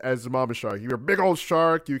as the mama shark. You're a big old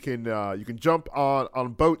shark. You can jump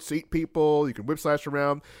on boats, eat people. You can whip slash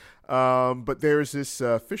around. But there's this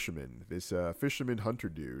fisherman hunter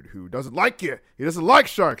dude who doesn't like you. He doesn't like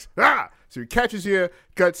sharks. So he catches you,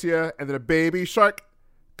 guts you, and then a baby shark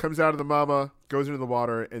comes out of the mama, goes into the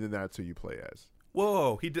water, and then that's who you play as.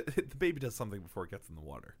 Whoa, the baby does something before it gets in the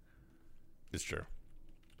water. It's true.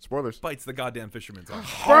 Spoilers. Bites the goddamn fisherman's arm.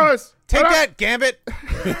 Spoilers. Take that, Gambit.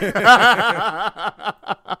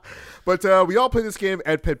 But we all played this game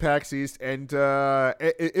at PAX East, and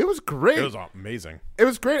it was great. It was amazing. It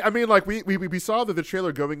was great. I mean, like we saw the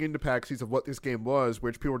trailer going into PAX East of what this game was,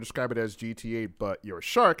 which people describe it as GTA, but you're a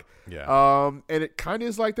shark. Yeah. And it kind of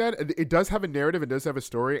is like that. It does have a narrative. It does have a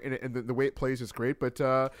story, and the way it plays is great. But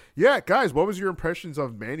yeah, guys, what was your impressions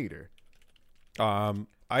of Maneater?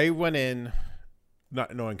 I went in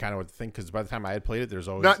not knowing kind of what to think because by the time I had played it, there's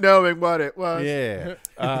always Not knowing what it was. yeah.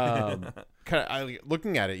 Kind of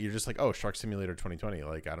looking at it, you're just like, oh, Shark Simulator 2020.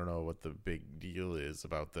 Like, I don't know what the big deal is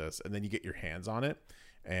about this, and then you get your hands on it,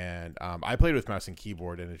 and I played with mouse and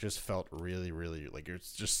keyboard, and it just felt really, really like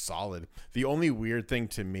it's just solid. The only weird thing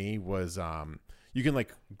to me was you can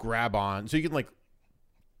like grab on, so you can like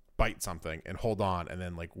bite something and hold on, and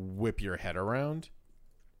then like whip your head around,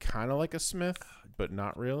 kind of like a Smith, but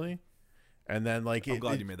not really. And then like I'm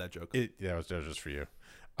glad you made that joke. That was just for you.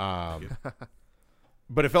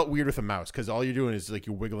 But it felt weird with a mouse because all you're doing is like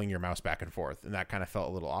you're wiggling your mouse back and forth, and that kind of felt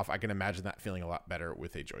a little off. I can imagine that feeling a lot better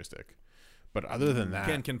with a joystick. But other than that,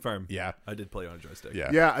 Can confirm. yeah, I did play on a joystick.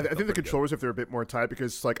 yeah, Yeah, I think the pretty controllers, if they're a bit more tight,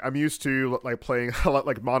 because like I'm used to like playing a lot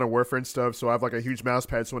like Modern Warfare and stuff, so I have like a huge mouse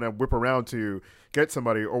pad. So when I whip around to get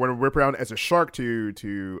somebody, or when I whip around as a shark to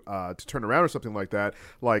turn around or something like that,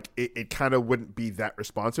 like it kind of wouldn't be that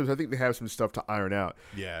responsive. So I think they have some stuff to iron out.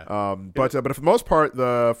 yeah. But for the most part,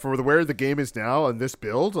 where the game is now and this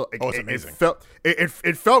build, it's amazing.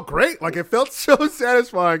 It felt great. Like it felt so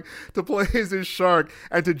satisfying to play as this shark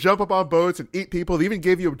and to jump up on boats and eat people. They even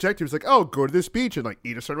gave you objectives like, oh, go to this beach and like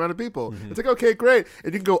eat a certain amount of people. It's like, okay, great.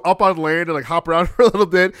 And you can go up on land and like hop around for a little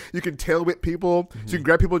bit. You can tail whip people, so you can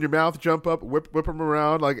grab people in your mouth, jump up, whip them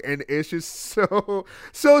around, like, and it's just so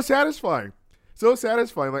satisfying. So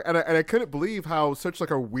satisfying, like, and I couldn't believe how such like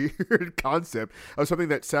a weird concept of something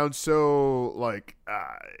that sounds so like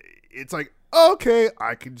it's like, okay,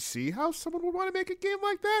 I can see how someone would want to make a game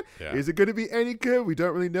like that. Yeah. Is it going to be any good? We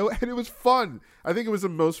don't really know, and it was fun. I think it was the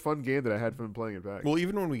most fun game that I had fun playing it back. Well,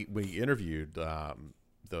 even when we interviewed the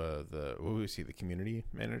community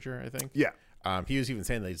manager, I think. Yeah. He was even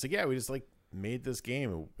saying that he's like, yeah, we just like made this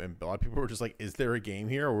game, and a lot of people were just like, is there a game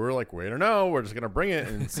here? We were like, we don't know, we're just gonna bring it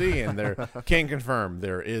and see, and there can confirm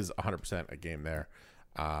there is 100% a game there.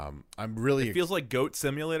 I'm really It feels like Goat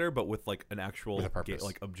Simulator, but with like an actual With a purpose.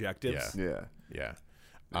 like objectives. Yeah. yeah.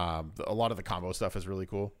 A lot of the combo stuff is really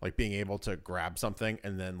cool. Like being able to grab something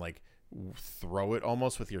and then like throw it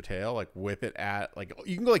almost with your tail, like whip it at like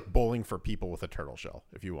you can go like bowling for people with a turtle shell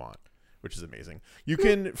if you want, which is amazing. You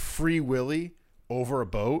can free willy over a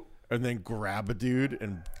boat and then grab a dude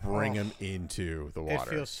and bring him into the It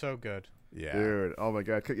water. feels so good. Yeah. Dude, oh my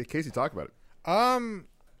god, Casey, talk about it.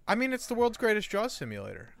 I mean, it's the world's greatest Jaws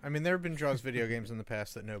simulator. I mean, there have been Jaws video games in the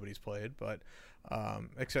past that nobody's played, but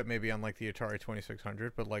except maybe on like the Atari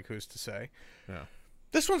 2600. But like, who's to say? Yeah.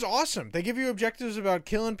 This one's awesome. They give you objectives about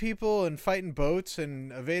killing people and fighting boats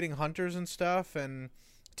and evading hunters and stuff. And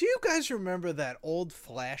do you guys remember that old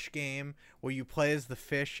Flash game where you play as the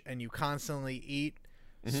fish and you constantly eat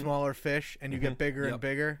smaller fish and you get bigger and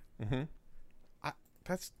bigger? Mm-hmm.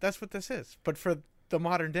 That's what this is, but for the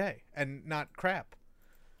modern day and not crap.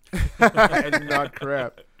 And not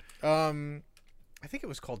crap. I think it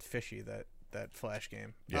was called Fishy, that Flash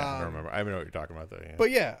game. Yeah, I don't remember. I don't know what you're talking about though. Yeah.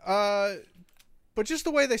 But yeah, but just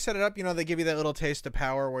the way they set it up, they give you that little taste of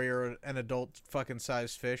power where you're an adult fucking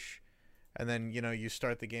sized fish, and then you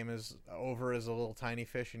start the game as a little tiny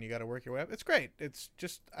fish, and you got to work your way up. It's great. It's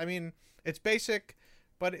just, I mean, it's basic,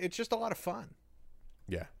 but it's just a lot of fun.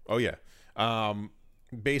 Yeah. Oh yeah.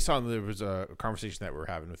 Based on there was a conversation that we were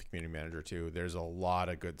having with the community manager too. There's a lot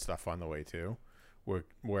of good stuff on the way too. Where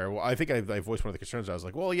I think I voiced one of the concerns. I was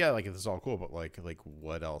like, well, yeah, like this is all cool, but like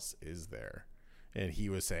what else is there? And he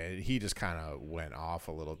was saying he just kind of went off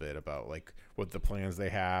a little bit about like what the plans they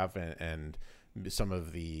have and some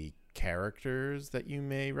of the characters that you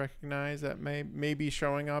may recognize that may be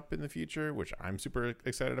showing up in the future, which I'm super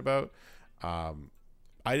excited about. I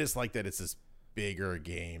just like that it's this bigger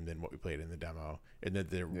game than what we played in the demo, and that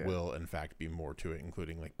there will in fact be more to it,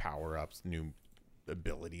 including like power-ups, new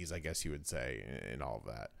abilities, I guess you would say, and all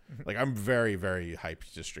of that. Like I'm very, very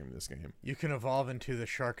hyped to stream this game. You can evolve into the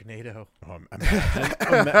Sharknado.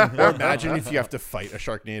 Imagine if you have to fight a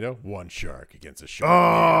Sharknado, one shark against a shark.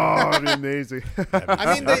 Oh, that'd be amazing.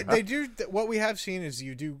 I mean, they do what we have seen is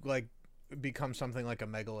you do like become something like a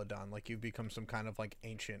megalodon, like you become some kind of like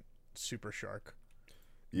ancient super shark.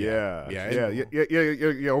 Yeah.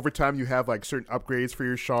 Over time, you have like certain upgrades for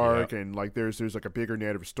your shark, and like there's like a bigger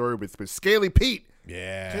narrative story with Scaly Pete.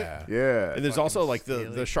 Yeah. And there's also like Scaly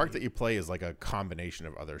the shark that you play is like a combination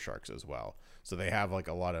of other sharks as well. So they have like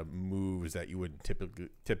a lot of moves that you would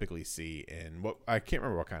typically see in what I can't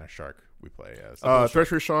remember what kind of shark we play as.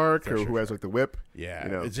 Thresher shark, Thresher who has like the whip.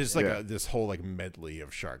 Yeah, it's just like this whole like medley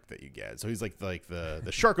of shark that you get. So he's like the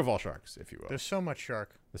shark of all sharks, if you will. There's so much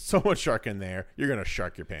shark. There's so much shark in there. You're gonna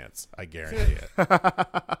shark your pants. I guarantee it.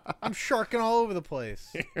 I'm sharking all over the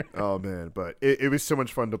place. Oh man, but it was so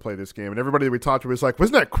much fun to play this game, and everybody that we talked to was like,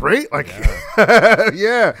 "Wasn't that great?" Like,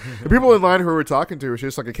 yeah. The people in line who we were talking to was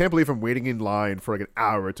just like, "I can't believe I'm waiting in line for like an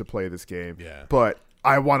hour to play this game." Yeah. But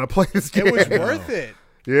I want to play this game. It was worth it.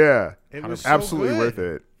 Yeah, It was absolutely so worth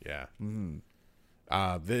good. it.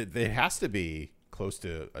 Yeah. There has to be close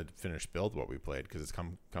to a finished build what we played because it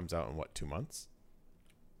comes out in what 2 months,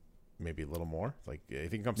 maybe a little more. Like I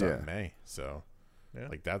think it comes out in May. So,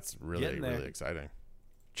 like that's really really exciting.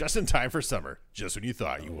 Just in time for summer. Just when you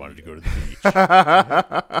thought you wanted to go to the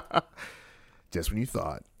beach. Just when you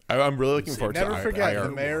thought. I'm really looking forward Never to forget, IRL.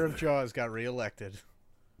 the mayor of Jaws got reelected.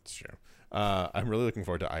 It's true. I'm really looking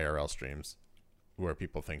forward to IRL streams where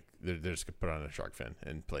people think they're just gonna put on a shark fin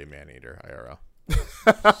and play Maneater IRL.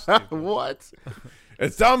 What?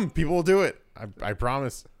 It's dumb. People will do it. I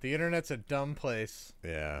promise. The internet's a dumb place.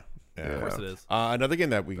 Yeah. Of course it is. Another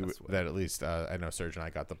game that that at least I know Serge and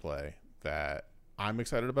I got to play that I'm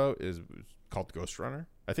excited about is called Ghost Runner.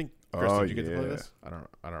 I think Chris, did you get to play this? I don't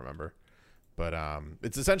remember. But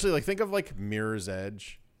it's essentially like think of like Mirror's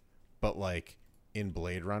Edge, but like in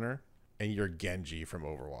Blade Runner, and you're Genji from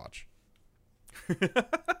Overwatch.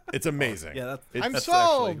 It's amazing. Yeah, I'm that's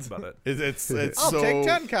sold. actually about it. It's I'll so take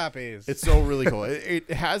 10 copies. It's so really cool. It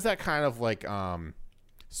has that kind of like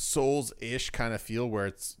Souls-ish kind of feel where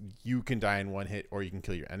it's you can die in one hit or you can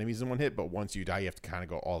kill your enemies in one hit, but once you die, you have to kind of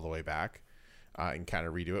go all the way back and kind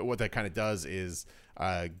of redo it. What that kind of does is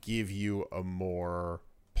give you a more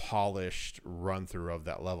polished run through of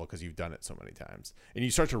that level because you've done it so many times, and you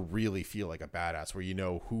start to really feel like a badass where you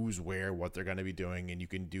know who's where, what they're going to be doing, and you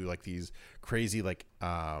can do like these crazy like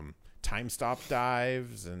time stop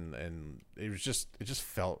dives, and it just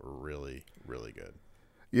felt really really good.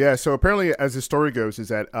 Yeah, so apparently, as the story goes, is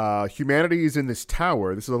that humanity is in this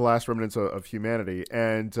tower. This is the last remnants of humanity,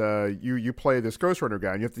 and you play this Ghost Runner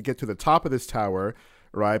guy, and you have to get to the top of this tower,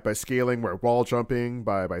 right? By scaling, by wall jumping,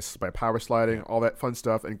 by power sliding, all that fun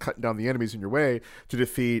stuff, and cutting down the enemies in your way to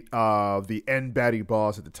defeat the end baddie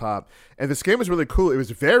boss at the top. And this game was really cool. It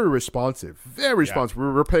was very responsive, very responsive.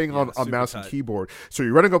 We're playing on mouse and keyboard, so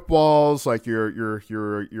you're running up walls, like you're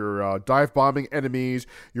dive bombing enemies.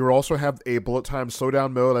 You also have a bullet time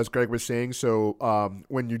slowdown mode, as Greg was saying. So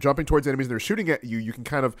when you're jumping towards enemies and they're shooting at you, you can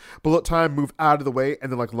kind of bullet time, move out of the way,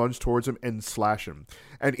 and then like lunge towards them and slash them.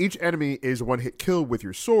 And each enemy is one hit kill with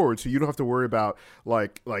your sword, so you don't have to worry about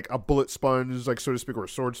like a bullet sponge, like so to speak, or a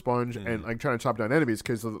sword sponge, and like trying to chop down enemies,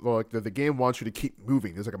 because the game wants you to keep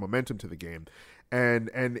moving. There's like a momentum to the game, and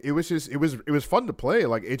it was just it was fun to play.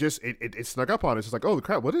 Like it snuck up on us. It's like, oh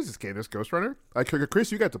crap, what is this game? This Ghost Runner? Like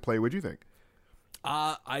Chris, you got to play. What'd you think?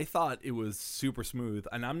 I thought it was super smooth,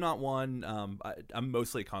 and I'm not one. I'm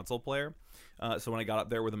mostly a console player, so when I got up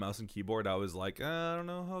there with a mouse and keyboard, I was like, I don't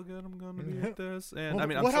know how good I'm gonna be at this. And I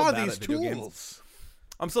mean, I'm still bad at video games.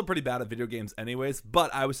 I'm still pretty bad at video games, anyways.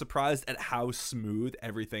 But I was surprised at how smooth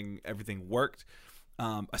everything worked.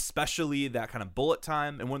 Especially that kind of bullet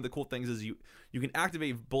time. And one of the cool things is you can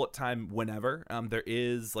activate bullet time whenever. There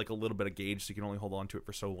is like a little bit of gauge, so you can only hold on to it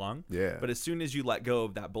for so long. Yeah. But as soon as you let go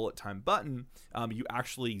of that bullet time button, you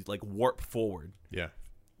actually like warp forward. Yeah.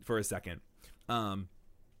 For a second.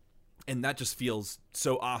 And that just feels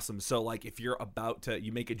so awesome. So like if you're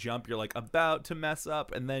you make a jump, you're like about to mess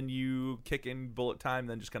up, and then you kick in bullet time,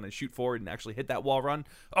 then just kind of shoot forward and actually hit that wall run.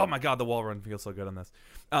 Oh my God, the wall run feels so good on this.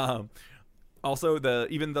 Also,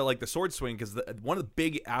 the sword swing, because one of the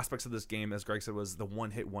big aspects of this game, as Greg said, was the one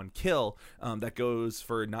hit, one kill. That goes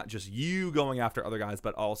for not just you going after other guys,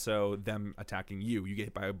 but also them attacking you. You get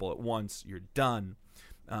hit by a bullet once, you're done.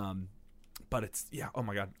 But it's oh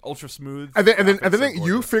my God, ultra smooth. And then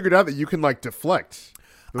you figured out that you can like deflect.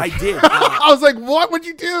 I did. I was like, what would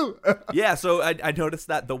you do? Yeah, so I noticed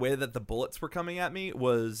that the way that the bullets were coming at me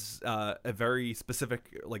was a very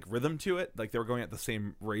specific like rhythm to it. Like they were going at the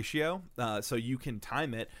same ratio. So you can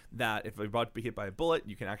time it that if you're about to be hit by a bullet,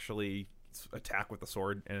 you can actually attack with the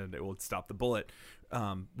sword and it will stop the bullet,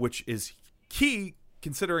 which is key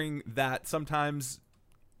considering that sometimes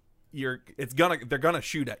they're gonna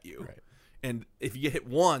shoot at you. Right. And if you get hit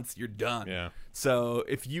once, you're done. Yeah. So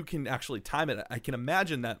if you can actually time it, I can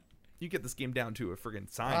imagine that you get this game down to a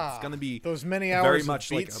friggin' science. It's going to be those many hours very of much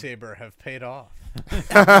Beat Saber have paid off.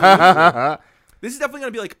 This is definitely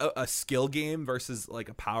going to be like a skill game versus like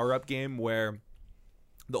a power-up game where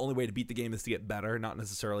the only way to beat the game is to get better, not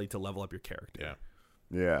necessarily to level up your character.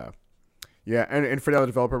 Yeah. Yeah, and for now, the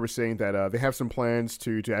developer was saying that they have some plans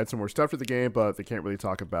to add some more stuff to the game, but they can't really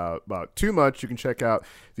talk about too much. You can check out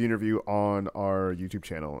the interview on our YouTube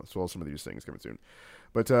channel, as well as some of these things coming soon.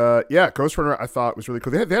 But Ghost Runner I thought was really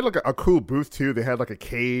cool. They had like a cool booth too. They had like a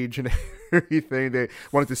cage and everything. They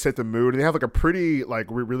wanted to set the mood, and they have like a pretty like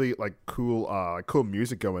really like cool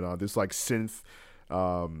music going on. This like synth.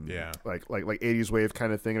 Like 80s wave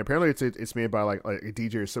kind of thing, and apparently it's made by like a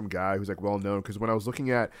DJ or some guy who's like well known. Because when I was looking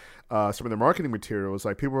at some of the marketing materials,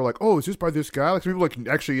 like people were like, "Oh, is this by this guy?" Like people like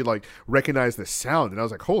actually like recognize the sound, and I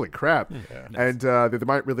was like, "Holy crap!" Yeah, nice. And they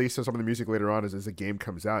might release some of the music later on as the game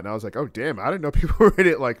comes out. And I was like, "Oh, damn! I didn't know people were in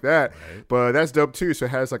it like that." Right. But that's dope too. So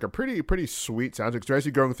it has like a pretty sweet soundtrack. So as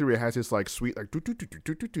you're going through, it has this like sweet like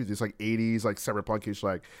this like 80s like cyberpunkish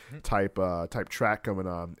like type track going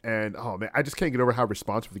on. And oh man, I just can't get over how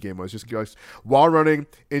responsive the game was. Just while running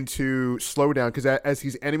into slowdown, because as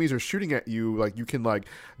these enemies are shooting at you, like you can like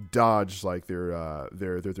dodge like their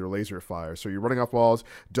laser fire. So you're running off walls,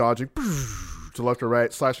 dodging to left or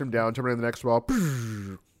right, slash them down, turn around the next wall,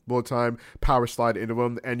 bullet time, power slide into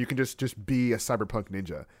them, and you can just be a cyberpunk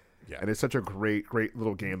ninja. Yeah. And it's such a great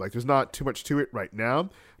little game. Like there's not too much to it right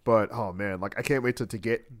now, but oh man, like I can't wait to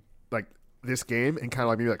get like this game and kind of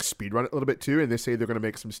like maybe like speedrun it a little bit too. And they say they're going to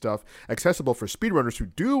make some stuff accessible for speedrunners who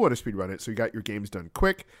do want to speedrun it, so you got your games done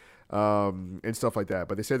quick and stuff like that.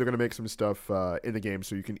 But they say they're going to make some stuff in the game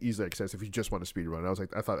so you can easily access if you just want to speedrun. And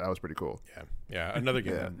I thought that was pretty cool. Yeah, another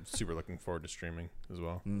game I'm super looking forward to streaming as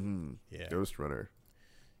well. Yeah, Ghost Runner.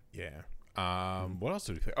 Yeah. What else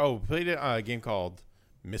did we play? Oh, we played a game called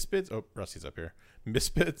Misfits. Oh, Rusty's up here.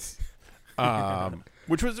 Misfits.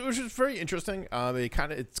 Which was very interesting.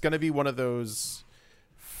 It's going to be one of those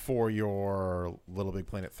for your Little Big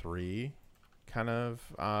Planet 3 kind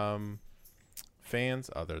of fans.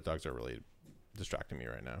 Oh, their dogs are really distracting me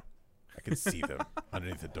right now. I can see them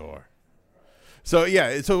underneath the door. So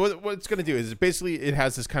yeah, so what it's going to do is basically it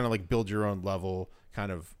has this kind of like build your own level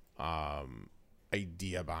kind of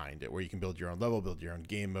idea behind it, where you can build your own level, build your own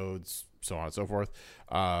game modes, so on and so forth.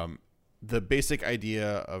 the basic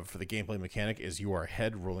idea of the gameplay mechanic is you are a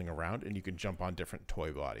head rolling around, and you can jump on different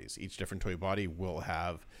toy bodies. Each different toy body will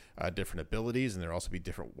have different abilities, and there'll also be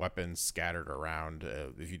different weapons scattered around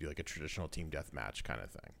if you do like a traditional team deathmatch kind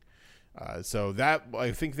of thing. So that,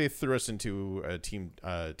 I think they threw us into a team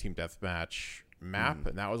deathmatch map,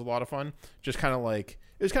 and that was a lot of fun. Just kind of like,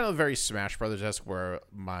 it was kind of very Smash Brothers-esque, where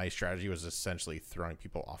my strategy was essentially throwing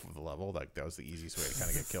people off of the level. Like, that was the easiest way to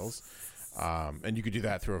kind of get kills. And you could do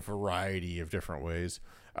that through a variety of different ways.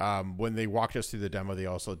 When they walked us through the demo, they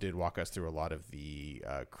also did walk us through a lot of the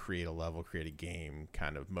create a level, create a game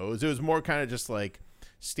kind of modes. It was more kind of just like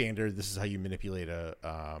standard. This is how you manipulate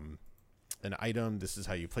an item. This is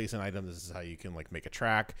how you place an item. This is how you can like make a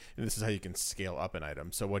track, and this is how you can scale up an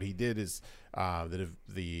item. So what he did is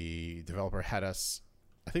the developer had us,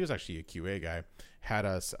 I think it was actually a QA guy, had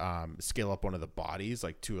us scale up one of the bodies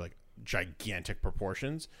like to like gigantic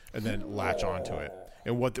proportions and then latch onto it.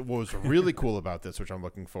 And what was really cool about this, which I'm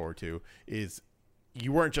looking forward to, is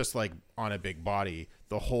you weren't just like on a big body.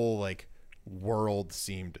 The whole like world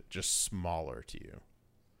seemed just smaller to you,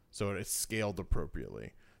 so it scaled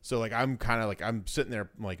appropriately. So like I'm kind of like, I'm sitting there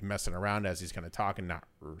like messing around as he's kind of talking, not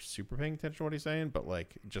super paying attention to what he's saying, but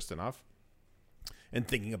like just enough, and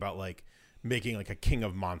thinking about like making like a King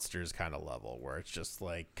of Monsters kind of level where it's just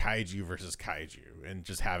like kaiju versus kaiju, and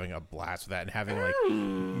just having a blast with that, and having like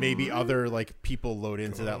maybe other like people load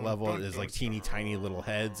into that level as like teeny tiny little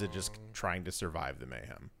heads and just trying to survive the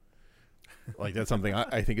mayhem. Like that's something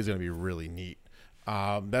I think is going to be really neat.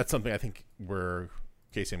 That's something I think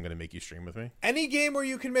Casey, I'm going to make you stream with me. Any game where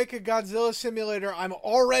you can make a Godzilla simulator, I'm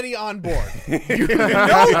already on board. You know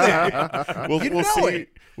that. We'll see.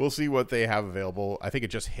 We'll see what they have available. I think it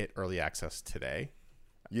just hit early access today.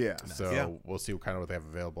 Yeah. So we'll see what they have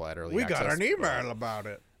available at early we access. We got an email about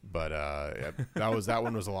it. But yeah, that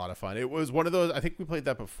one was a lot of fun. It was one of those, I think we played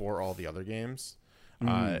that before all the other games.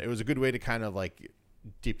 It was a good way to kind of like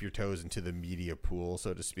dip your toes into the media pool,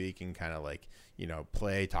 so to speak, and kind of like, you know,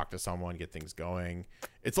 play, talk to someone, get things going.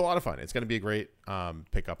 It's a lot of fun. It's going to be a great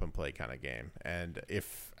pick up and play kind of game. And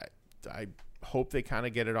if I hope they kind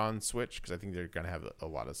of get it on Switch, because I think they're going to have a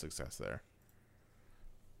lot of success there.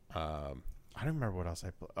 I don't remember what else I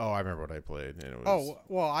played. Oh, I remember what I played. And it was...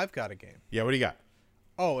 well, I've got a game. Yeah, what do you got?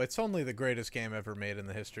 Oh, it's only the greatest game ever made in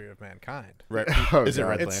the history of mankind. Right. Is it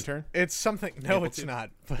Red Lantern? It's something. No, it's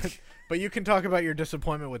not. But you can talk about your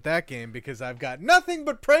disappointment with that game, because I've got nothing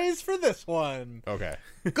but praise for this one. Okay.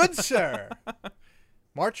 Good sir.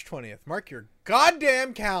 March 20th. Mark your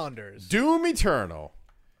goddamn calendars. Doom Eternal.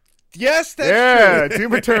 Yes, that's true.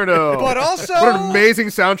 Doom Eternal. But also, what an amazing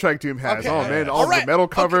soundtrack Doom has. Okay. Oh man, all the metal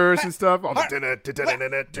covers and stuff.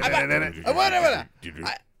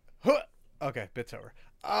 Okay, bit's over.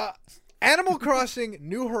 Animal Crossing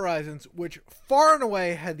New Horizons, which far and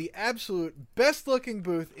away had the absolute best looking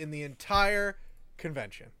booth in the entire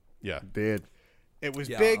convention. Yeah. Did. It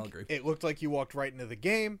was I'll big. agree. It looked like you walked right into the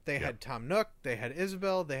game. They had Tom Nook. They had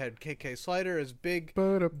Isabelle. They had KK Slider as big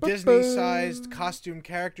Disney-sized costume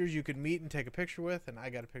characters you could meet and take a picture with. And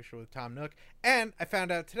I got a picture with Tom Nook. And I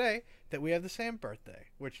found out today that we have the same birthday,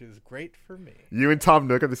 which is great for me. You and Tom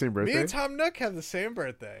Nook have the same birthday? Me and Tom Nook have the same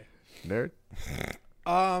birthday. Nerd.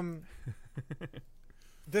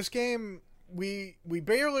 This game, we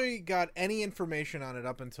barely got any information on it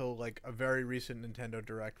up until like a very recent Nintendo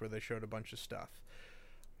Direct where they showed a bunch of stuff.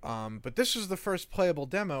 But this is the first playable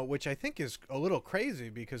demo, which I think is a little crazy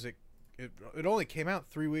because it only came out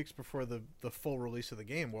 3 weeks before the full release of the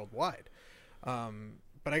game worldwide.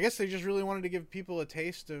 But I guess they just really wanted to give people a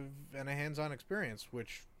taste of and a hands-on experience,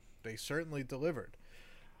 which they certainly delivered.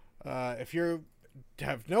 If you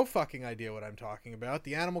have no fucking idea what I'm talking about,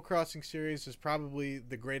 the Animal Crossing series is probably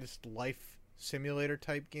the greatest life simulator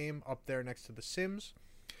type game, up there next to The Sims.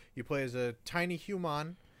 You play as a tiny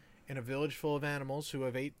human in a village full of animals who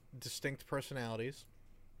have 8 distinct personalities.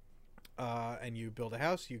 And you build a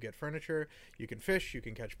house, you get furniture, you can fish, you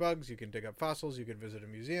can catch bugs, you can dig up fossils, you can visit a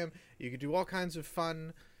museum, you can do all kinds of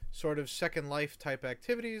fun sort of Second Life type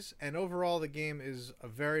activities, and overall the game is a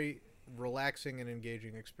very relaxing and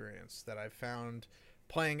engaging experience that I've found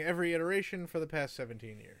playing every iteration for the past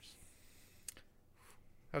 17 years.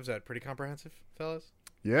 How's that? Pretty comprehensive, fellas?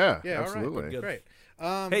 Yeah, Yeah, absolutely. all right.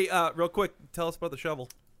 Great. Hey, real quick, tell us about the shovel.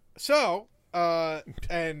 So,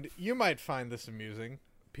 and you might find this amusing,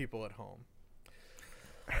 people at home.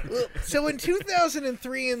 So in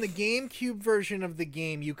 2003, in the GameCube version of the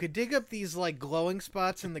game, you could dig up these like glowing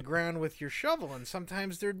spots in the ground with your shovel, and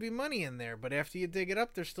sometimes there'd be money in there. But after you dig it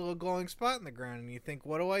up, there's still a glowing spot in the ground, and you think,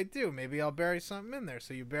 what do I do? Maybe I'll bury something in there.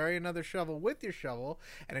 So you bury another shovel with your shovel,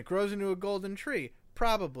 and it grows into a golden tree.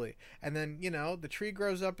 Probably. And then, the tree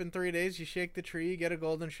grows up in 3 days. You shake the tree, you get a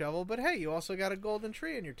golden shovel. But hey, you also got a golden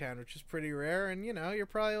tree in your town, which is pretty rare. And, you're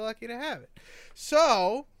probably lucky to have it.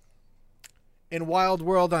 So, in Wild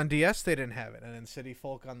World on DS, they didn't have it. And in City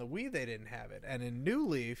Folk on the Wii, they didn't have it. And in New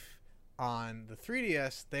Leaf on the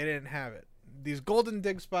 3DS, they didn't have it. These golden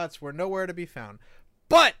dig spots were nowhere to be found.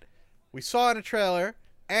 But we saw in a trailer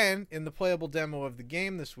and in the playable demo of the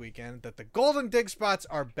game this weekend that the golden dig spots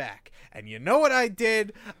are back. And you know what I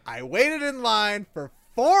did? I waited in line for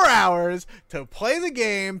 4 hours to play the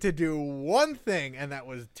game to do one thing, and that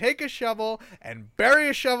was take a shovel and bury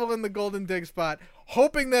a shovel in the golden dig spot,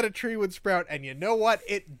 hoping that a tree would sprout. And you know what?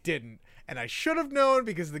 It didn't. And I should have known,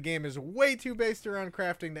 because the game is way too based around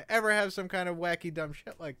crafting to ever have some kind of wacky, dumb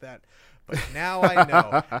shit like that. But now I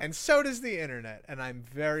know. And so does the internet. And I'm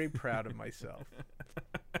very proud of myself.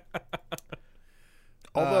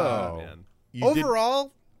 Although,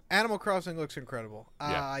 overall, Animal Crossing looks incredible.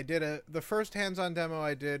 Yeah. I did the first hands-on demo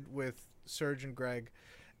I did with Serge and Greg,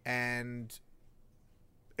 and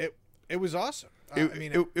it was awesome.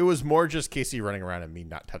 It was more just Casey running around and me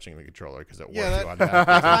not touching the controller because it worked on that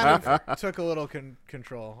that. kind of took a little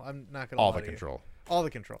control. I'm not going to All the control. All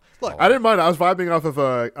the control. Look, I didn't mind. I was vibing off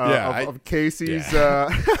of Casey's.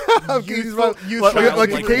 Of Casey's like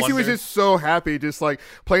Casey was just so happy, just like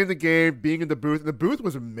playing the game, being in the booth. And the booth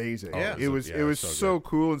was amazing. Yeah. It was so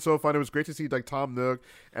cool and so fun. It was great to see like Tom Nook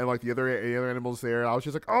and like the other animals there. I was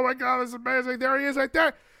just like, oh my god, this is amazing! There he is, right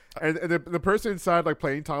there. And the person inside like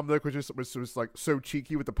playing Tom Nook was like so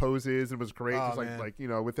cheeky with the poses and was great, just like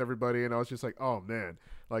with everybody. And I was just like, oh man,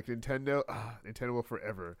 like Nintendo will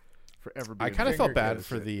forever. I kind of felt bad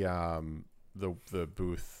for the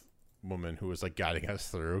booth woman who was like guiding us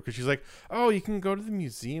through, because she's like, oh, you can go to the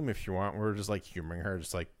museum if you want. We're just like humoring her,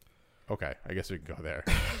 just like, okay, I guess we can go there.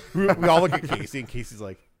 we all look at Casey, and Casey's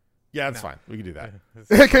like, yeah, that's fine, we can do that.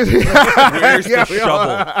 Where's the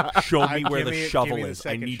shovel? Show me where the shovel is.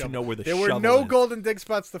 I need to know where the shovel is. There were no golden dig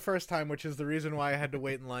spots the first time, which is the reason why I had to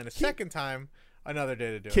wait in line a second time another day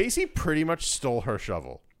to do it. Casey pretty much stole her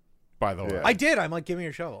shovel, by the way. I did. I'm like, give me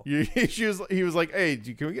your shovel. He was like, hey,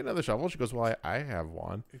 can we get another shovel? She goes, well, I have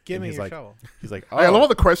one. Give me your shovel. He's like, oh. I love all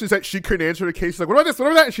the questions that she couldn't answer to Casey. Like, what about this? What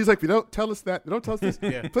about that? And she's like, you don't tell us that. Don't tell us this.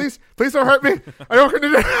 Yeah. Please don't hurt me. I don't want to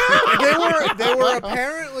do that. They were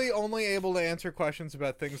apparently only able to answer questions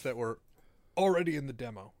about things that were already in the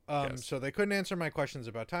demo. Yes. So they couldn't answer my questions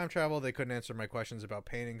about time travel. They couldn't answer my questions about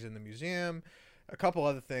paintings in the museum. A couple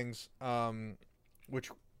other things, which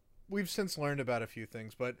we've since learned about a few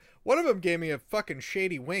things. But one of them gave me a fucking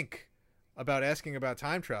shady wink about asking about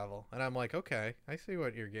time travel. And I'm like, okay, I see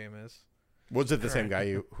what your game is. Was it the same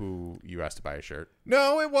guy who you asked to buy a shirt?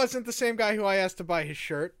 No, it wasn't the same guy who I asked to buy his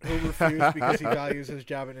shirt, who refused because he values his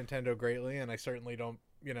job at Nintendo greatly, and I certainly don't,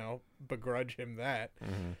 begrudge him that.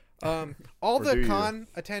 Mm-hmm. All Or the do con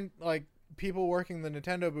people working the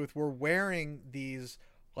Nintendo booth were wearing these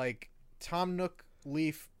Tom Nook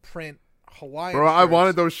leaf print Hawaiian Bro, I shirts.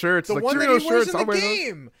 wanted those shirts. The like, one give that me he those wears shirts. in I'll the wear those.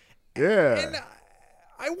 game. Yeah. And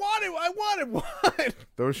I wanted one.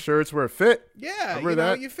 Those shirts were a fit. Yeah, Remember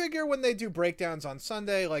that? You figure when they do breakdowns on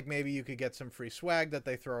Sunday, like maybe you could get some free swag that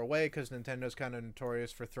they throw away, because Nintendo's kind of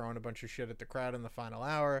notorious for throwing a bunch of shit at the crowd in the final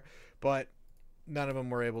hour. But none of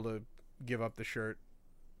them were able to give up the shirt,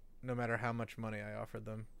 no matter how much money I offered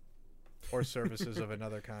them, or services of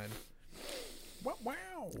another kind.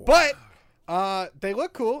 Wow. But they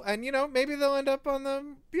look cool, and maybe they'll end up on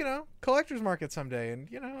the collector's market someday,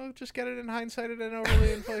 and just get it in hindsight at an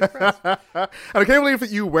overly inflated price. And I can't believe that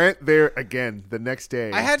you went there again the next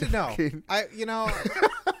day. I had to know.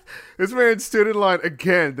 This man stood in line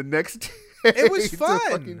again the next day. It was to fun.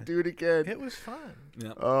 fucking do it again. It was fun.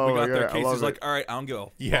 Yeah. Oh we my got there. God, I Casey's love like, it. all right, I'll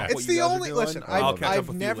go. Yeah. What It's you the guys are only doing? listen. I'll catch up I've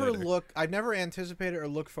with you never later. I've never anticipated or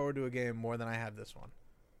looked forward to a game more than I have this one.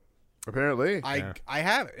 Apparently. I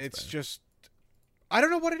have it. It's just I don't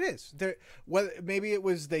know what it is. Maybe it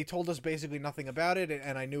was they told us basically nothing about it,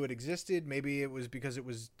 and I knew it existed. Maybe it was because it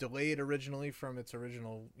was delayed originally from its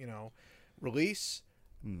original, release.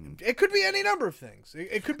 It could be any number of things.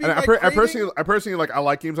 It could be. And like I personally like I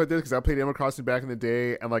like games like this because I played Animal Crossing back in the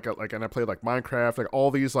day, and and I played like Minecraft, like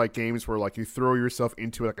all these like games where like you throw yourself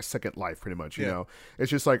into like a second life, pretty much. You know,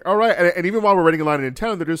 it's just like all right, and even while we're waiting in line in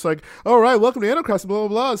town, they're just like, all right, welcome to Animal Crossing, blah blah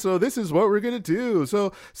blah. So this is what we're gonna do.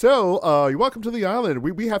 So you're welcome to the island.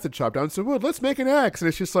 We have to chop down some wood. Let's make an axe, and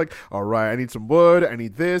it's just like, all right, I need some wood. I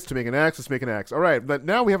need this to make an axe. Let's make an axe. All right, but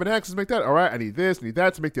now we have an axe. Let's make that. All right, I need this, I need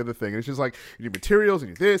that to make the other thing. And it's just like you need materials, you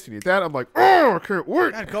need this, you need that. I'm like, oh, I can't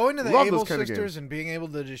wait. God, going to the Love Able those kind of Sisters games. and being able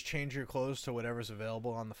to just change your clothes to whatever's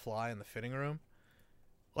available on the fly in the fitting room.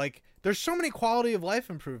 Like, there's so many quality of life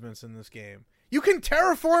improvements in this game. You can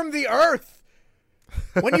terraform the Earth.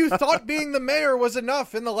 When you thought being the mayor was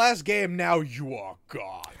enough in the last game, now you are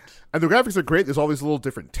God. And the graphics are great. There's all these little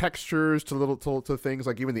different textures to things,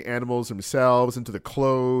 like even the animals themselves and to the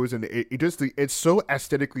clothes, and it's so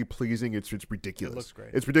aesthetically pleasing. It's ridiculous. It looks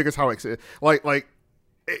great. It's ridiculous how I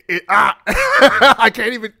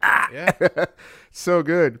can't even Yeah. So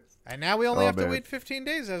good. And now we only have to man. wait 15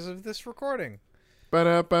 days as of this recording.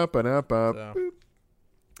 Ba-da-ba-ba-da-ba.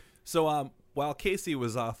 So. So while Casey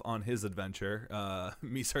was off on his adventure,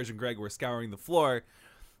 me, Sergeant Greg, were scouring the floor.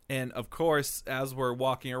 And, of course, as we're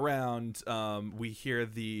walking around, we hear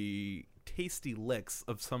the tasty licks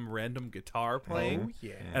of some random guitar playing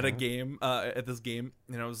at a game, at this game.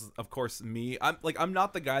 You know, it was, of course, me. I'm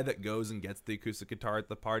not the guy that goes and gets the acoustic guitar at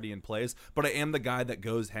the party and plays, but I am the guy that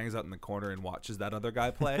goes, hangs out in the corner and watches that other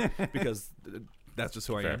guy play because that's just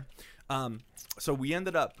who I am. So we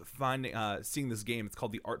ended up seeing this game. It's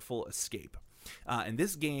called The Artful Escape. And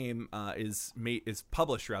this game is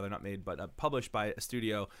published by a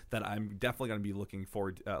studio that I'm definitely going to be looking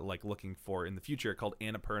for in the future, called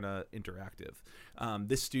Annapurna Interactive.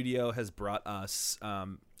 This studio has brought us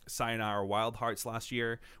Sayonara Wild Hearts last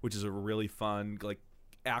year, which is a really fun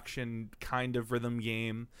action kind of rhythm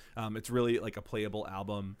game. It's really like a playable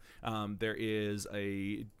album. There is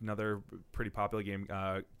another pretty popular game,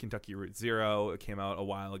 Kentucky Route Zero. It came out a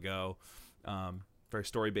while ago. Very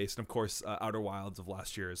story based, and of course Outer Wilds of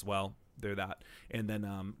last year as well. They're that. And then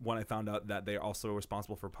when I found out that they're also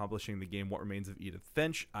responsible for publishing the game What Remains of Edith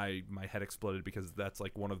Finch, my head exploded, because that's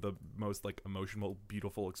like one of the most emotional,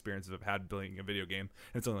 beautiful experiences I've had playing a video game.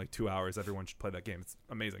 And it's only 2 hours. Everyone should play that game. It's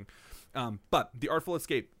amazing. But The Artful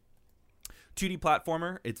Escape, 2D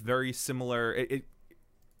platformer. It's very similar. It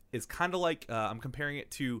is kind of like I'm comparing it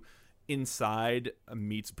to Inside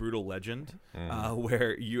meets Brutal Legend,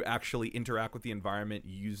 where you actually interact with the environment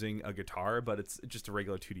using a guitar, but it's just a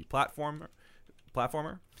regular 2D platformer.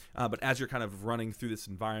 But as you're kind of running through this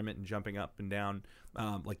environment and jumping up and down,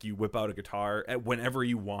 you whip out a guitar whenever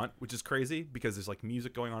you want, which is crazy because there's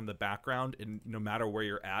music going on in the background, and no matter where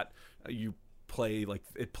you're at, you play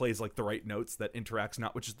it plays the right notes that interacts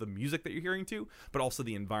not with just the music that you're hearing to, but also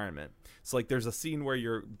the environment. So there's a scene where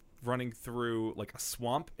you're running through a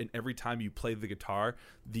swamp, and every time you play the guitar,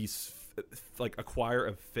 these a choir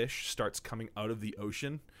of fish starts coming out of the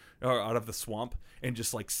ocean or out of the swamp and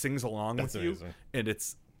just sings along with you, and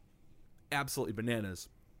it's absolutely bananas.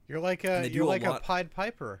 You're like a Pied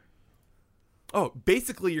Piper. Oh,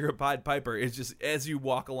 basically you're a Pied Piper. It's just as you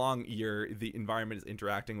walk along, the environment is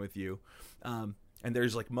interacting with you. And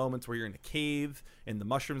there's moments where you're in a cave and the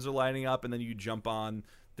mushrooms are lighting up, and then you jump on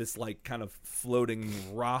this kind of floating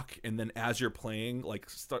rock, and then as you're playing,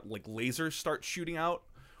 lasers start shooting out.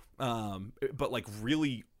 But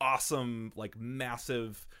really awesome,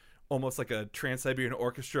 massive, almost like a Trans-Siberian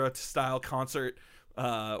Orchestra style concert,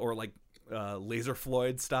 or Laser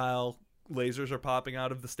Floyd style lasers are popping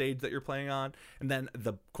out of the stage that you're playing on. And then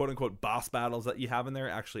the quote unquote boss battles that you have in there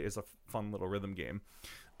actually is a fun little rhythm game.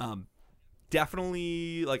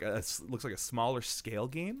 Definitely looks like a smaller scale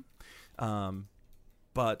game.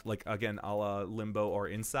 But again, a la Limbo or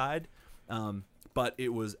Inside. But it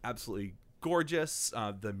was absolutely gorgeous.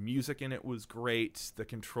 The music in it was great. The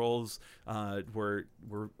controls were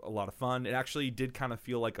a lot of fun. It actually did kind of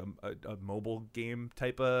feel like a mobile game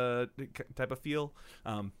type of feel,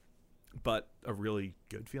 but a really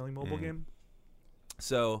good feeling mobile game.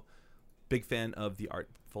 So, big fan of The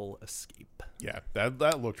Artful Escape. Yeah,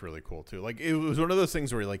 that looked really cool too. It was one of those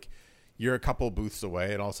things where you're a couple booths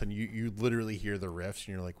away, and all of a sudden you literally hear the riffs, and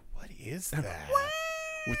you're like, "What is that?"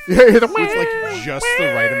 with just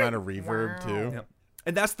the right amount of reverb too. Yep.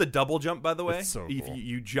 And that's the double jump, by the way. It's so If cool.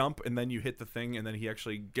 you jump and then you hit the thing, and then he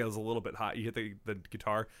actually goes a little bit high. You hit the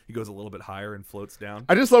guitar, he goes a little bit higher and floats down.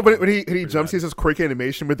 I just love when he jumps. He has this quick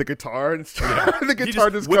animation with the guitar, and the He guitar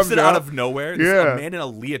just just whips comes it out of nowhere. Yeah. A man in a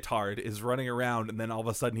leotard is running around, and then all of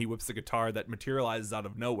a sudden he whips the guitar that materializes out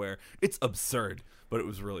of nowhere. It's absurd, but it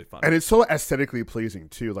was really fun. And it's so aesthetically pleasing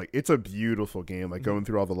too. It's a beautiful game. Going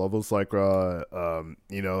through all the levels, there's the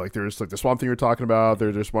swamp thing you're talking about.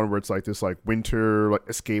 There's one where it's this winter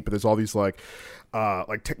escape, but there's all these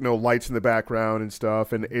techno lights in the background and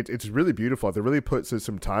stuff, and it's really beautiful. They really put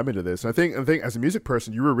some time into this. And I think as a music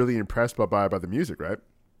person, you were really impressed by the music, right?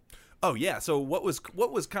 Oh yeah. So what was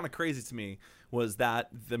kind of crazy to me was that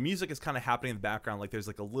the music is kind of happening in the background. There's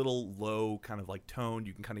a little low kind of tone.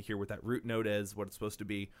 You can kind of hear what that root note is, what it's supposed to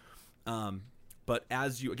be. But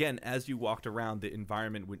as you walked around, the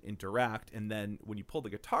environment would interact, and then when you pull the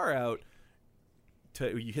guitar out,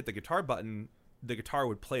 you hit the guitar button, the guitar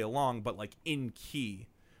would play along, but in key,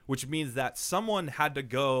 which means that someone had to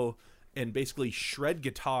go and basically shred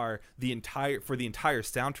guitar for the entire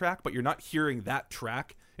soundtrack, but you're not hearing that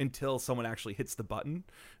track until someone actually hits the button,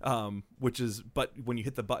 but when you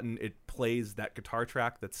hit the button, it plays that guitar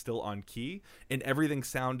track that's still on key, and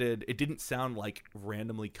it didn't sound like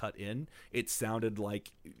randomly cut in. It sounded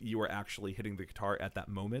like you were actually hitting the guitar at that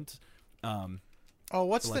moment.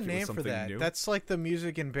 What's like the name for that? new. That's like the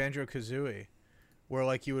music in Banjo-Kazooie, where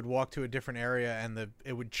like you would walk to a different area and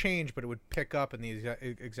it would change, but it would pick up in the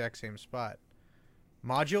exact same spot.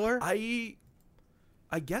 Modular?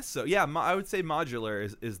 I guess so. Yeah, I would say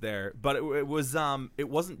modular is there, but it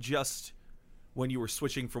wasn't just when you were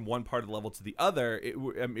switching from one part of the level to the other. It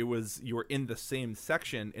was you were in the same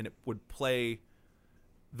section, and it would play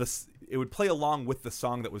along with the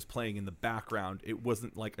song that was playing in the background. It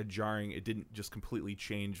wasn't like a jarring. It didn't just completely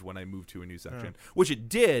change when I moved to a new section, which it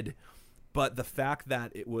did. But the fact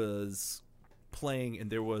that it was playing and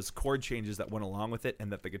there was chord changes that went along with it,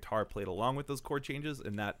 and that the guitar played along with those chord changes,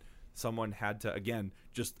 and that someone had to, again,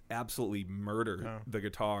 just absolutely murder the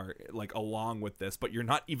guitar like along with this, but you're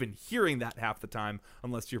not even hearing that half the time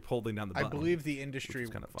unless you're holding down the button. I believe the industry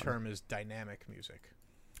kind of term is dynamic music.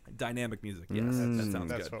 Dynamic music, yes, that sounds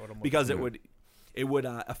that's good, what I'm because it would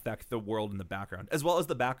affect the world in the background, as well as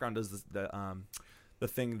the background does the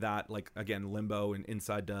thing that, like, again, Limbo and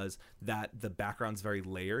Inside does, that the background's very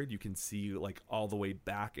layered. You can see like all the way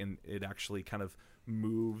back, and it actually kind of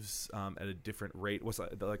moves at a different rate. What's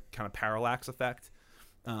the like kind of parallax effect,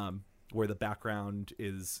 where the background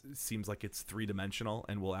seems like it's 3-dimensional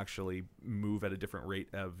and will actually move at a different rate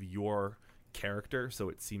of your character, so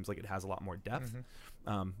it seems like it has a lot more depth,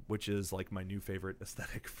 which is like my new favorite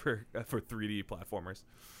aesthetic for 3D platformers.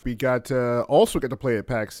 We also got to play at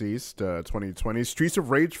PAX East 2020 Streets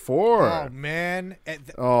of Rage 4. Oh man,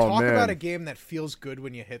 talk about a game that feels good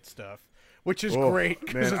when you hit stuff, which is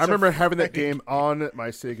great. Man, I remember having that game on my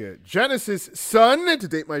Sega Genesis, son, to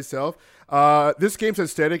date myself. This game's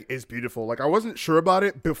aesthetic is beautiful. Like, I wasn't sure about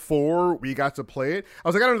it before we got to play it. I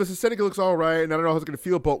was like, I don't know, this aesthetic looks all right, and I don't know how it's going to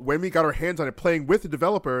feel. But when we got our hands on it playing with the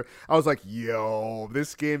developer, I was like, yo,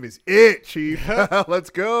 this game is it, chief. Let's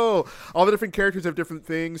go. All the different characters have different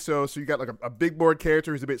things. So you got like a big board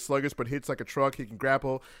character who's a bit sluggish but hits like a truck. He can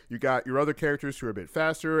grapple. You got your other characters who are a bit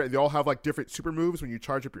faster, and they all have like different super moves when you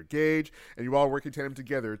charge up your gauge, and you all work in tandem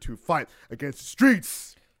together to fight against the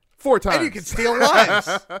streets 4 times. And you can steal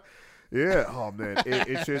lives. Yeah. Oh man,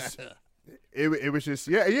 it's just it was just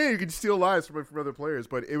yeah. You can steal lives from other players,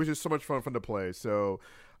 but it was just so much fun to play. So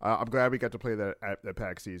I'm glad we got to play that at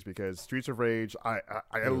PAX East, because Streets of Rage, I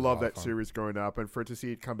love that series growing up, and for it to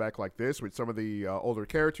see it come back like this with some of the older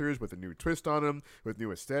characters with a new twist on them, with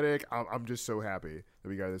new aesthetic, I'm just so happy that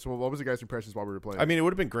we got this. Well, what was the guys' impressions while we were playing? I mean, it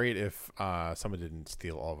would have been great if someone didn't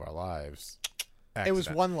steal all of our lives. It was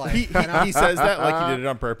one life. He says that like he did it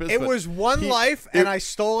on purpose. It was one life, and I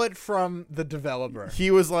stole it from the developer.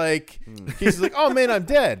 He was like, he's like, oh man, I'm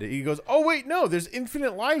dead. He goes, oh wait, no, there's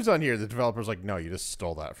infinite lives on here. The developer's like, no, you just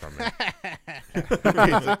stole that from me.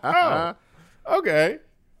 He's like, oh, okay.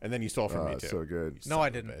 And then you stole from me too. So good. No, I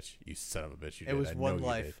didn't. Bitch. You son of a bitch. You it did. was one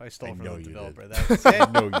life I stole from the you developer. Did. That's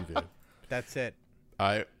it. No, you did. That's it.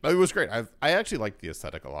 It was great. I actually liked the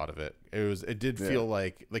aesthetic a lot of it. It did feel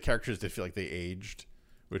like the characters did feel like they aged,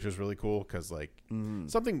 which was really cool, because like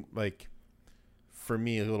something like, for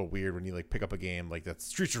me, a little weird when you like pick up a game like that's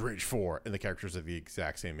Streets of Rage 4 and the characters are the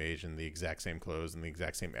exact same age and the exact same clothes and the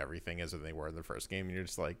exact same everything as they were in the first game, and you're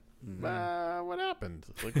just like, what happened?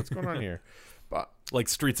 Like, what's going on here? But like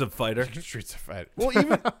Streets of Fighter. Streets of Fighter. Well,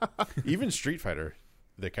 even Street Fighter,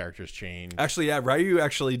 the characters change. Actually, yeah, Ryu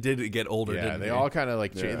actually did get older. Yeah, didn't they he? all kind of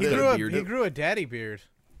like changed. He grew a daddy beard.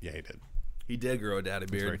 Yeah, he did. He did grow a daddy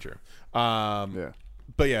beard. That's very true. Yeah.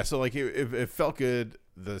 But yeah, so like it felt good.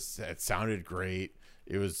 It sounded great.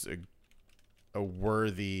 It was a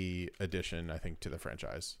worthy addition, I think, to the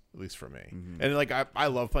franchise, at least for me. And like I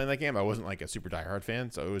love playing that game. I wasn't like a super diehard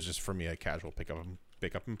fan, so it was just for me a casual pick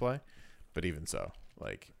up and play. But even so,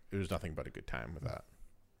 like, it was nothing but a good time with that.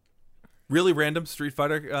 Really random Street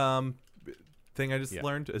Fighter thing I just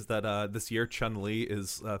learned is that this year Chun-Li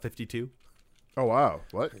is 52. Oh wow!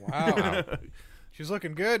 What? Wow. She's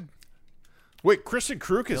looking good. Wait, Kristen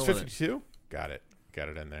Kruk is Killing 52? Got it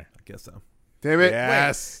in there. I guess so. Damn it!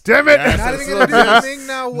 Yes. Damn it! Yes, Not that's even what gonna do it the is. thing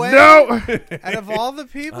now. Way. No. Out of all the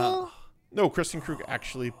people, No, Kristen Kruk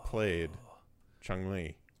actually played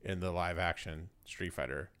Chun-Li in the live-action Street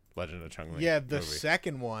Fighter Legend of Chun-Li yeah, the movie.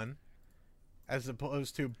 second one, as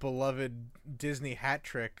opposed to beloved Disney hat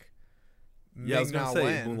trick. Yeah, I was Ming-Na gonna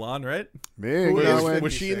say Wen. Mulan, right? Ming Wait, Na was, Wen.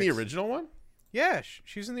 was she in the 56. original one? Yeah,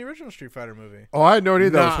 she's in the original Street Fighter movie. Oh, I had no idea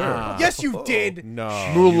that was Nah. her. Yes, you did. No.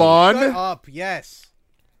 Shut Mulan. up. Yes.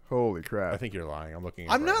 Holy crap! I think you're lying. I'm looking.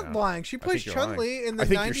 At I'm it right not now. lying. She plays think you're lying. Chun-Li in the I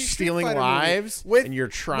think 90s you're Street stealing Fighter lives movie and you're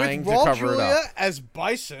trying with to Raul cover Julia it up. as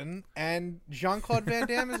Bison and Jean-Claude Van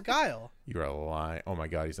Damme as Guile. You are lying. Oh my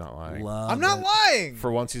god, he's not lying. I'm not lying.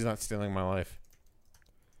 For once, he's not stealing my life.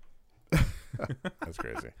 That's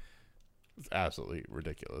crazy. It's absolutely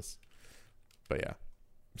ridiculous. But yeah.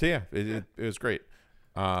 So yeah, it was great.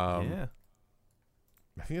 Yeah.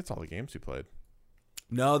 I think that's all the games we played.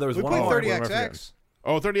 No, there was We one played more. What am I 30XX.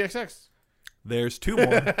 Oh, 30XX. There's two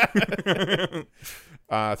more.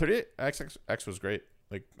 30XX was great.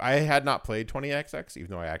 Like I had not played 20XX,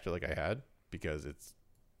 even though I acted like I had, because it's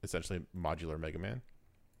essentially modular Mega Man.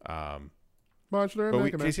 Modular But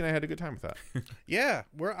Mega Man. Casey and I had a good time with that. Yeah,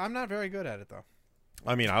 I'm not very good at it though.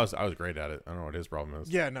 I mean, I was great at it. I don't know what his problem is.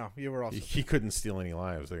 Yeah, no, you were also. He couldn't steal any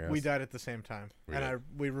lives. I guess. We died at the same time, We and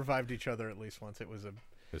did. we revived each other at least once. It was a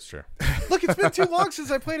It's true. look. It's been too long since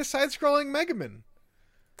I played a side-scrolling Mega Man.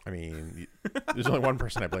 I mean, there's only one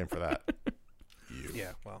person I blame for that. You.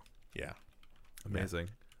 Yeah, well, Yeah. Amazing.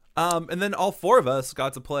 And then all four of us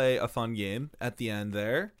got to play a fun game at the end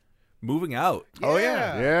there. Moving Out. Oh,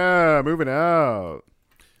 yeah. Yeah, moving out.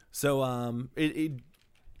 So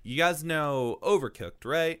you guys know Overcooked,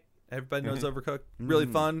 right? Everybody knows Overcooked. Really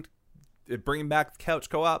fun. Bringing back the couch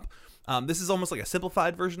co-op. This is almost like a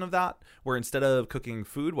simplified version of that, where instead of cooking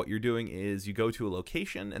food, what you're doing is you go to a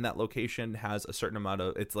location, and that location has a certain amount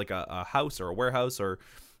of, it's like a house or a warehouse or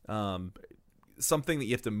something that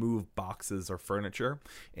you have to move boxes or furniture.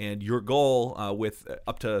 And your goal with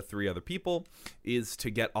up to 3 other people is to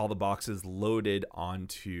get all the boxes loaded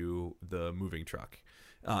onto the moving truck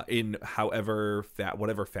in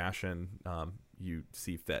whatever fashion you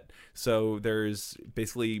see fit. So there's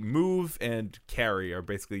basically move and carry are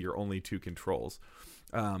basically your only 2 controls.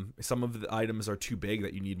 Some of the items are too big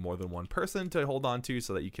that you need more than one person to hold on to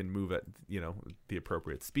so that you can move at the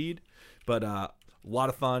appropriate speed. But a lot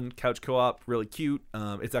of fun. Couch co-op, really cute.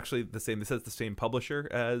 It's actually the same. This has the same publisher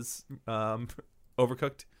as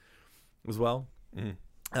Overcooked as well.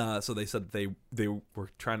 So they said they were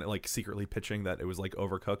trying to like secretly pitching that it was like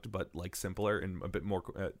Overcooked but like simpler and a bit more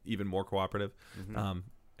even more cooperative.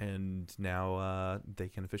 And now they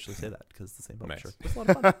can officially say that because it's the same publisher. Nice. It's a lot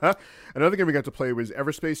of fun. Another game we got to play was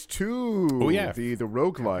Everspace 2. Oh, yeah. The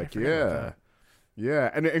roguelike. forgot about Yeah. that. Yeah.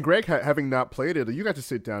 And Greg, having not played it, you got to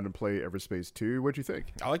sit down and play Everspace 2. What'd you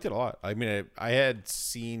think? I liked it a lot. I mean, I had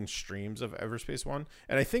seen streams of Everspace 1,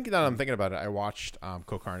 and I think now that I'm thinking about it, I watched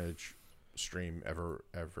CoCarnage stream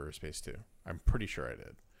Everspace 2. I'm pretty sure I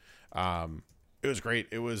did. It was great.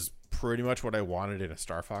 It was pretty much what I wanted in a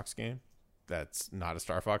Star Fox game. That's not a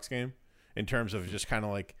Star Fox game in terms of just kind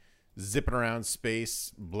of like zipping around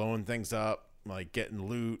space, blowing things up, like getting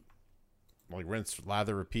loot, like rinse,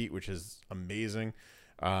 lather, repeat, which is amazing.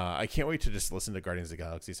 I can't wait to just listen to Guardians of the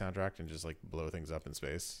Galaxy soundtrack and just like blow things up in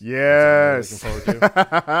space. Yes. That's what I'm really looking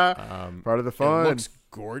forward to. Part of the fun. It looks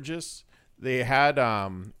gorgeous. They had I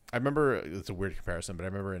remember, it's a weird comparison, but I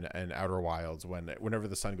remember in Outer Wilds whenever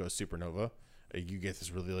the sun goes supernova, you get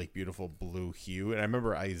this really like beautiful blue hue. And I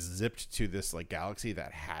remember I zipped to this like galaxy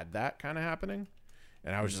that had that kind of happening,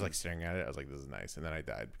 and I was just like staring at it. I was like, this is nice. And then I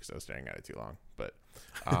died because I was staring at it too long. But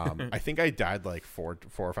I think I died like four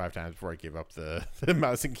or 5 times before I gave up the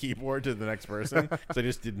mouse and keyboard to the next person because I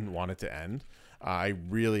just didn't want it to end. I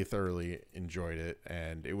really thoroughly enjoyed it,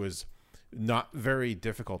 and it was not very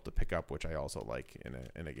difficult to pick up, which I also like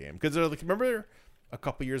in a game. Because like, remember a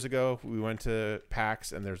couple years ago we went to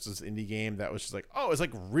PAX and there's this indie game that was just like, oh, it's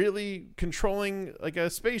like really controlling like a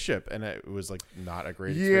spaceship, and it was like not a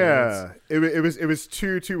great experience. Yeah, it was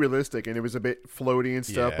too realistic, and it was a bit floaty and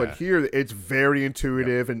stuff. Yeah. But here, it's very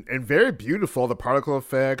intuitive and very beautiful. The particle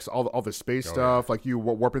effects, all the space stuff, like you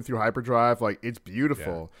warping through hyperdrive, like it's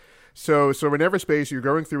beautiful. So in Everspace, you're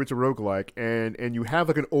going through, it's a roguelike, and you have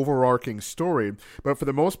like an overarching story, but for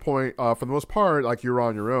the most part, like you're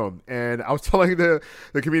on your own. And I was telling the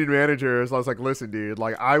community managers, I was like, listen, dude,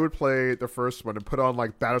 like I would play the first one and put on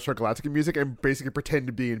like Battlestar Galactica music and basically pretend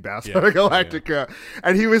to be in Battlestar Galactica.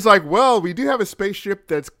 And he was like, well, we do have a spaceship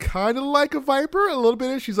that's kind of like a Viper, a little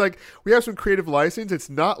bit. She's like, we have some creative license. It's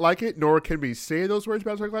not like it, nor can we say those words,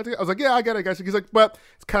 Battlestar Galactica. I was like, yeah, I get it, guys. He's like, but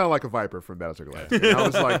it's kind of like a Viper from Battlestar Galactica. And I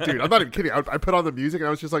was like, dude, I'm not even kidding. I put on the music and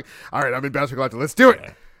I was just like, all right, I'm in Battlestar Galactica. Let's do it.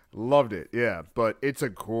 Yeah. Loved it. Yeah. But it's a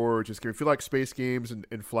gorgeous game. If you like space games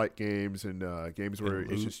and flight games and games where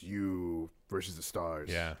it's just you versus the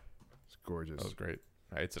stars. Yeah, It's gorgeous. that was great.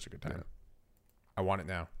 I had such a good time. I want it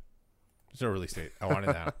now. There's no release date. I want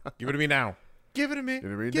it now. Give it to me now. give it to me.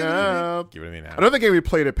 Give it to me Give it to me. now. Give it to me now. Another game we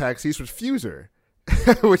played at PAX East was Fuser.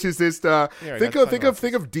 which is this. Think of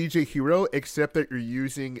DJ Hero, except that you're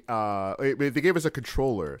using. They gave us a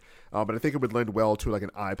controller, but I think it would lend well to like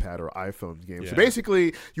an iPad or iPhone game. So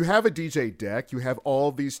basically, you have a DJ deck. You have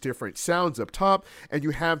all these different sounds up top, and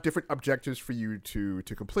you have different objectives for you to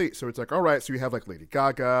complete. So it's like, all right, so you have like Lady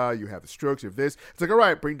Gaga, you have the Strokes, you have this. It's like, all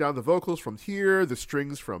right, bring down the vocals from here, the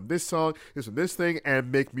strings from this song, this and this thing,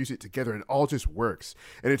 and make music together, and it all just works.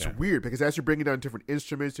 And it's weird because as you're bringing down different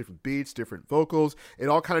instruments, different beats, different vocals, it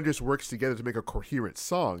all kind of just works together to make a coherent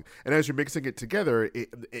song. And as you're mixing it together,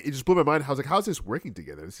 it just blew my mind. I was like, how's this working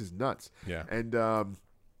together? This is nuts. Yeah. And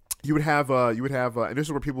you would have, and this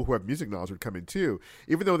is where people who have music knowledge would come in too.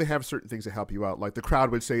 Even though they have certain things that help you out, like the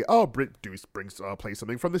crowd would say, "Oh, play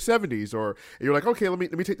something from the '70s," or you're like, "Okay, let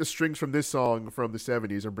me take the strings from this song from the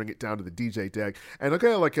 '70s and bring it down to the DJ deck." And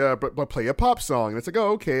okay, but play a pop song. And it's like,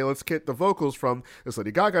 "Oh, okay, let's get the vocals from this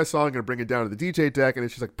Lady Gaga song and bring it down to the DJ deck." And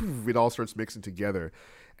it's just like, poof, it all starts mixing together.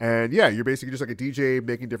 And yeah, you're basically just like a DJ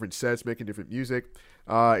making different sets, making different music.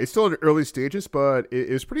 It's still in the early stages, but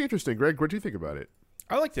it's pretty interesting. Greg, what do you think about it?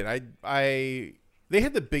 I liked it. They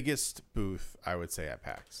had the biggest booth, I would say, at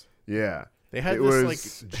PAX. Yeah. They had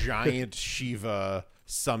this like giant Shiva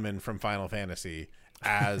summon from Final Fantasy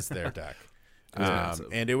as their deck.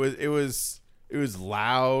 And it was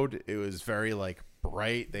loud. It was very like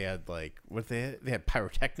bright. They had like they had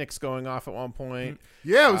pyrotechnics going off at one point.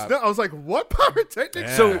 Yeah, I was like, what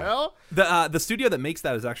pyrotechnics? Yeah. So the hell? the studio that makes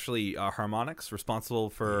that is actually Harmonix,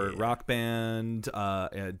 responsible for Rock Band,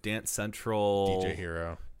 Dance Central, DJ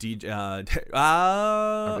Hero. I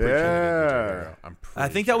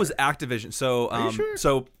think that was Activision. So Are you sure?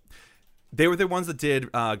 So they were the ones that did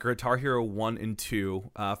Guitar Hero 1 and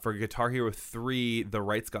 2. For Guitar Hero 3, the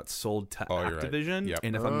rights got sold to Activision. Right. Yep.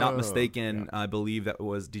 And if I'm not mistaken, I believe that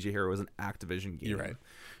was DJ Hero was an Activision game. You're right.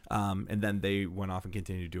 And then they went off and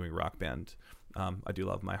continued doing Rock Band. I do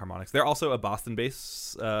love my Harmonix. They're also a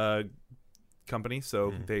Boston-based company,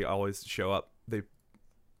 so they always show up. They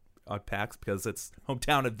on PAX because it's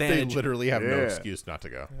hometown advantage. They literally have no excuse not to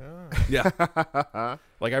go. Yeah.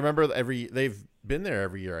 Like I remember they've been there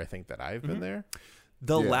every year. I think that I've been there.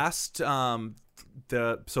 The last so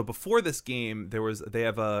before this game they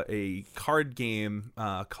have a card game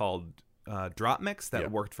called Drop Mix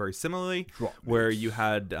that worked very similarly, where you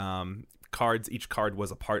had cards. Each card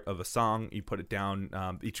was a part of a song. You put it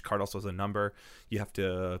down. Each card also has a number. You have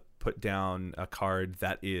to put down a card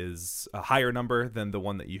that is a higher number than the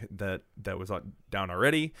one that was down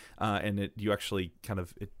already, and you actually kind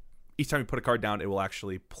of each time you put a card down, it will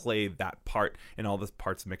actually play that part, and all the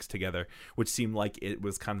parts mixed together, which seemed like it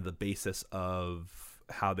was kind of the basis of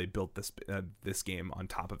how they built this game on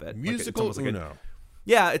top of it. Musical like Uno.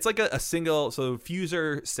 Yeah, it's like a single. So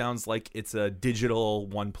Fuser sounds like it's a digital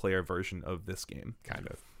one-player version of this game, kind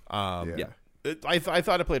of. I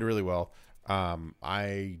thought it played really well.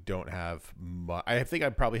 I don't have much. I think I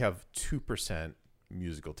probably have 2%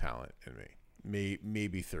 musical talent in me.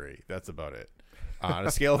 Maybe 3. That's about it. On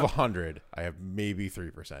a scale of 100, I have maybe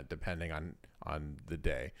 3%, depending on the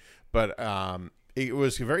day. But it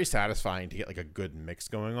was very satisfying to get like a good mix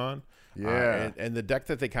going on. Yeah. And the deck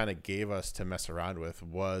that they kind of gave us to mess around with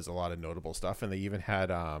was a lot of notable stuff. And they even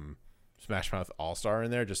had Smash Mouth All-Star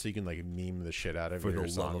in there just so you can like meme the shit out of your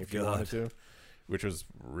song if you wanted to, which was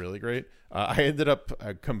really great. I ended up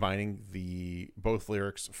combining both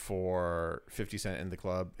lyrics for 50 Cent in the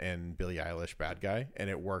Club and Billie Eilish Bad Guy, and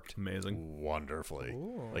it worked wonderfully.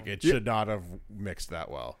 Ooh. Like it should not have mixed that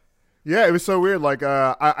well. Yeah, it was so weird. Like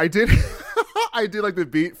I did I did like the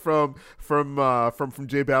beat from J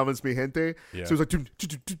Balvin's Mi Gente. Yeah. So it was like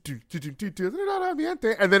Mi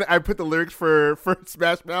Gente, and then I put the lyrics for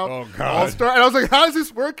Smash Mouth All Star, and I was like, how is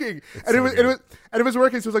this working? And it was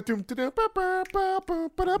working. So it was like my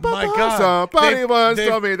God, somebody once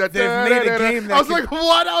told me that they've made a game that I was like,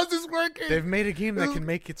 what? How is this working? They've made a game that can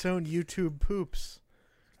make its own YouTube poops.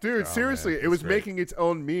 Dude, seriously, it was making its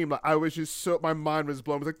own meme. Like I was just my mind was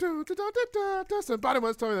blown. It was like, somebody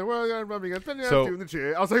once told me the world got rubbing doing the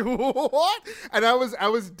chair. I was like, what? And I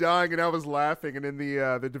was dying and I was laughing. And then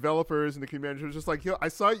the developers and the community was just like, yo, I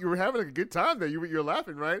saw you were having like a good time there. You were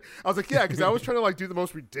laughing, right? I was like, yeah, because I was trying to like do the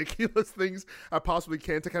most ridiculous things I possibly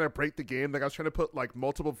can to kind of break the game. Like I was trying to put like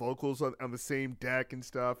multiple vocals on the same deck and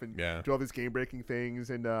stuff, and do all these game breaking things.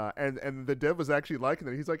 And the dev was actually liking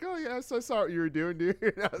it. He's like, oh yes, I saw what you were doing, dude.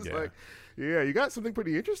 I was like, yeah, you got something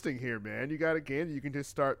pretty interesting here, man. You got a game that you can just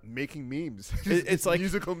start making memes. It's like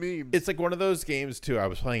musical memes. It's like one of those games too. I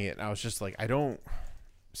was playing it and I was just like, I don't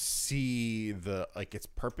see its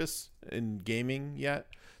purpose in gaming yet.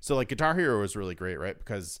 So like Guitar Hero was really great, right?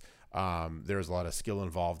 Because There's a lot of skill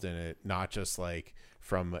involved in it, not just like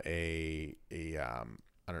from a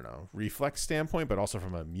I don't know, reflex standpoint, but also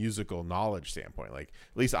from a musical knowledge standpoint. Like,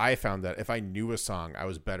 at least I found that if I knew a song, I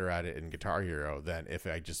was better at it in Guitar Hero than if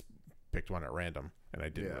I just picked one at random and I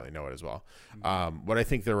didn't really know it as well. What I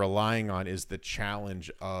think they're relying on is the challenge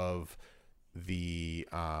of the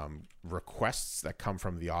requests that come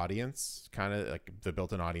from the audience, kind of like the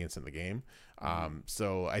built-in audience in the game.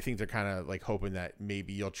 So I think they're kind of like hoping that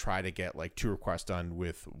maybe you'll try to get like 2 requests done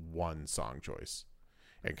with 1 song choice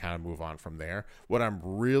and kind of move on from there. What I'm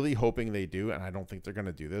really hoping they do, and I don't think they're going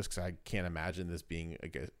to do this because I can't imagine this being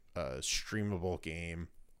a streamable game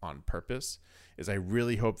on purpose, is I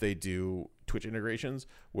really hope they do Twitch integrations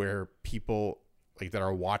where people like that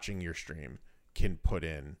are watching your stream can put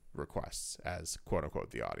in requests as quote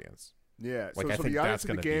unquote the audience. Yeah, Like, so I the think audience that's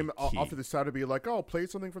in the gonna game be off key. to the side would be like, oh, play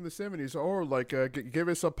something from the 70s, or like give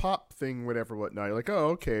us a pop thing, whatever, whatnot. You're like, oh,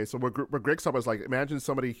 okay. So what Greg saw was like, imagine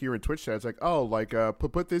somebody here in Twitch chat, it's like, oh, like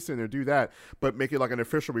put this in there, do that, but make it like an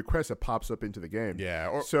official request that pops up into the game. Yeah,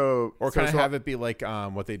 or kind of have it be like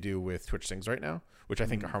what they do with Twitch Sings right now, which I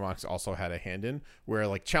think Mm-hmm. Harmonix also had a hand in, where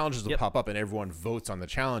like challenges will pop up and everyone votes on the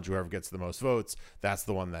challenge. Whoever gets the most votes, that's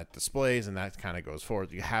the one that displays, and that kind of goes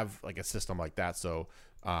forward. You have like a system like that, so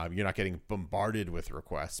you're not getting bombarded with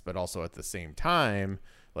requests, but also at the same time,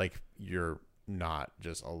 like you're not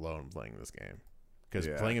just alone playing this game, because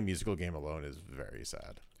playing a musical game alone is very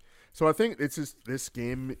sad. So I think it's just this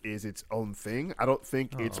game is its own thing. I don't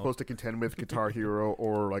think it's supposed to contend with Guitar Hero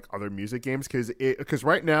or like other music games because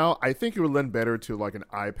right now I think it would lend better to like an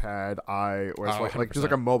iPad, or it's like just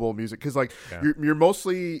like a mobile music because like you're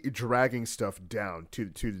mostly dragging stuff down to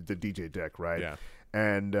the DJ deck, right? Yeah.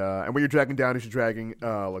 And when you're dragging down, you're dragging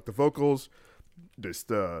like the vocals. This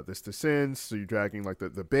the synths, so you're dragging like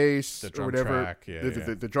the bass The or drum whatever, track,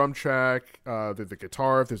 the drum track, the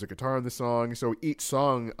guitar if there's a guitar in the song. So each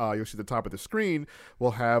song, you'll see the top of the screen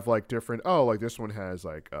will have like different. Oh, like this one has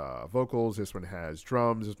like vocals, this one has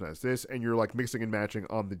drums, this one has this, and you're like mixing and matching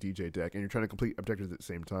on the DJ deck, and you're trying to complete objectives at the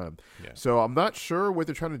same time. Yeah. So I'm not sure what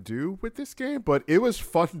they're trying to do with this game, but it was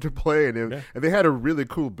fun to play, and they had a really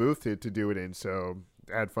cool booth to do it in. So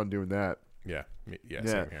I had fun doing that. Yeah,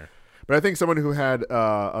 same here. But I think someone who had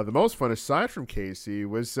the most fun, aside from Casey,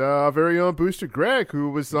 was our very own Booster Greg, who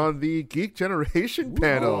was on the Geek Generation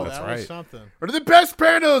panel. Oh, That's that right. was something. One of the best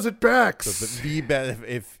panels at PAX. So the best,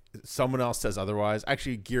 if someone else says otherwise,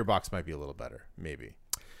 actually Gearbox might be a little better. Maybe.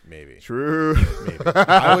 True. Maybe.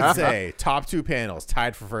 I would say top 2 panels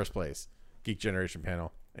tied for first place: Geek Generation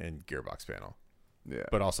panel and Gearbox panel. Yeah.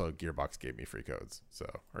 But also Gearbox gave me free codes,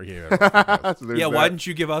 or gave everyone free codes. So there's Yeah, that. why didn't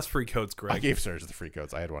you give us free codes, I Greg? gave Serge the free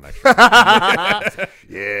codes. I had one extra.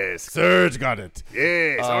 Yes. Serge got it.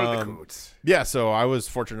 Yes. All of the codes. Yeah, so I was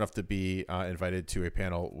fortunate enough to be invited to a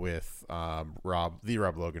panel with Rob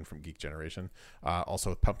Logan from Geek Generation,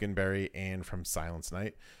 also with Pumpkinberry and from Silence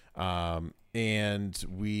Night. And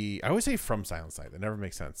I always say from Silence Night. That never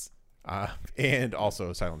makes sense. And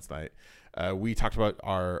also Silence Night. We talked about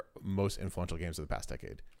our most influential games of the past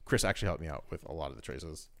decade. Chris actually helped me out with a lot of the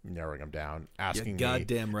choices, narrowing them down, asking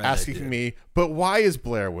goddamn right I asking did. me, but why is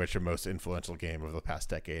Blair Witch a most influential game of the past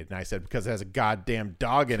decade? And I said, because it has a goddamn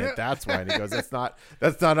dog in it. That's why. And he goes, that's not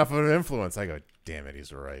enough of an influence. I go, damn it,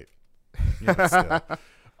 he's right. Yeah, still.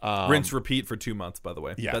 Rinse repeat for 2 months, by the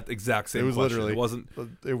way. Yeah. That exact same It was question. literally. It wasn't.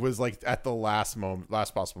 It was like at the last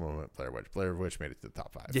possible moment. Blair Witch made it to the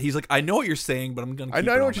top 5. Yeah, he's like, I know what you're saying, but I'm gonna. I Keep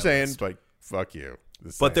know it on what you're my saying, list." but fuck you.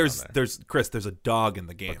 This But is on there. there's Chris. There's a dog in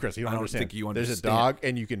the game. But Chris, you don't I don't understand. think you There's understand. a dog,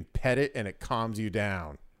 and you can pet it, and it calms you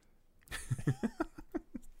down.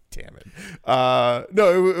 Damn it! No,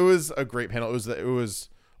 it was a great panel. It was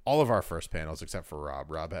all of our first panels except for Rob.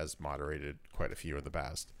 Rob has moderated quite a few in the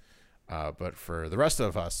past, but for the rest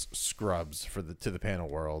of us scrubs to the panel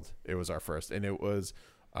world, it was our first, and it was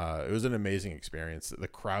an amazing experience. The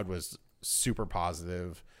crowd was super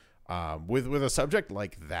positive. With a subject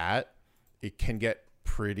like that, it can get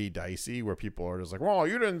pretty dicey where people are just like, well,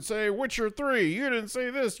 you didn't say Witcher 3, you didn't say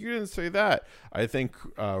this, you didn't say that. I think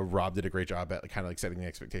Rob did a great job at kind of like setting the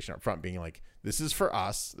expectation up front, being like, this is for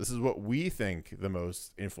us, this is what we think the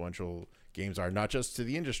most influential games are, not just to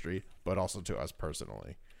the industry but also to us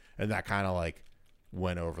personally. And that kind of like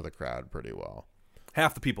went over the crowd pretty well.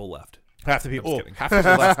 Half the people left. Half the people, kidding. half the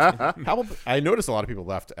people left. I noticed a lot of people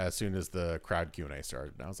left as soon as the crowd Q&A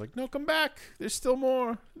started. And I was like, no, come back. There's still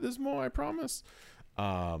more. There's more, I promise.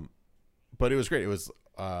 But it was great. It was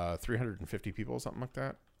 350 people, something like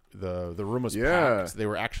that. The room was packed. They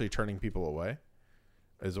were actually turning people away,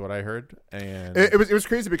 is what I heard. And It was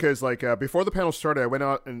crazy because like before the panel started, I went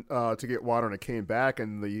out and to get water, and I came back,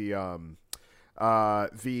 and the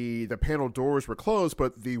the panel doors were closed,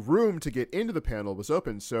 but the room to get into the panel was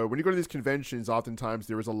open. So when you go to these conventions, oftentimes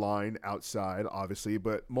there is a line outside, obviously,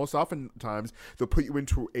 but most oftentimes they'll put you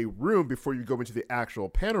into a room before you go into the actual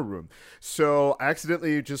panel room. So I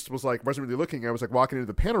accidentally just was like, wasn't really looking. I was like walking into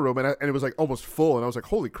the panel room, and it was like almost full, and I was like,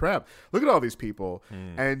 holy crap, look at all these people.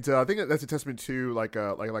 And I think that's a testament to like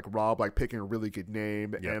Rob like picking a really good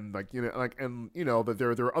name, and that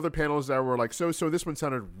there are other panels that were like so this one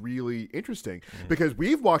sounded really interesting. Because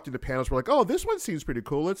we've walked into panels, we're like, oh, this one seems pretty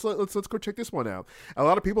cool. Let's go check this one out. A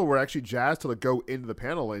lot of people were actually jazzed to like go into the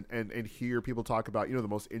panel and hear people talk about the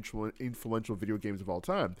most influential video games of all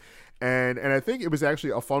time, and I think it was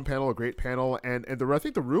actually a fun panel, a great panel, and I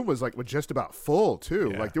think the room was just about full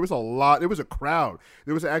too. Like there was a crowd.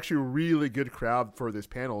 There was actually a really good crowd for this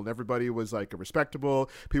panel, and everybody was like respectable.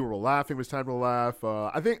 People were laughing. It was time to laugh.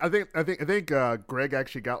 I think Greg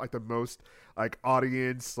actually got like the most like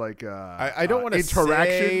audience I don't want to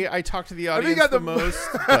interaction. say I talked to the audience the most,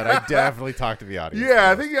 but I definitely talked to the audience.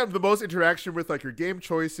 Yeah, I think you have the most interaction with like your game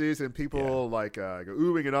choices and people like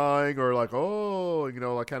oohing and ahhing or like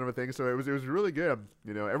like kind of a thing. So it was really good.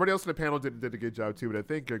 Everybody else in the panel did a good job too, but I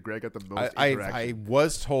think Greg got the most interaction. I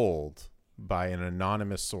was told by an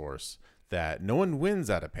anonymous source that no one wins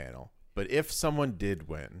at a panel, but if someone did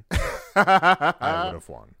win, I would have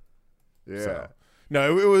won. Yeah. So,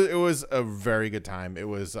 no, it was a very good time. It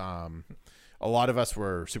was a lot of us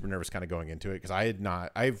were super nervous kind of going into it because I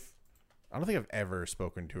don't think I've ever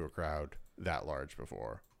spoken to a crowd that large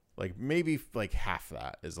before. Like maybe like half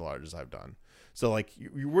that is the largest I've done. So like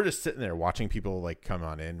you were just sitting there watching people like come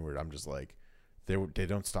on in where I'm just like they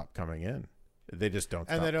don't stop coming in. They just don't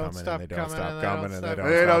stop coming. They don't stop coming. And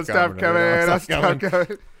they don't stop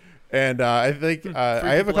coming. And I think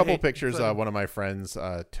I have a couple pictures. One of my friends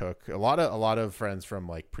took a lot of friends from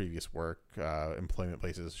like previous work employment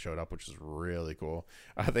places showed up, which is really cool.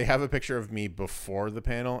 They have a picture of me before the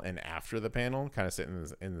panel and after the panel, kind of sitting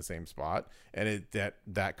in the same spot, and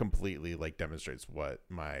that completely like demonstrates what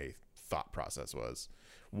my thought process was.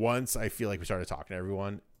 Once I feel like we started talking to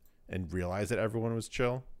everyone and realized that everyone was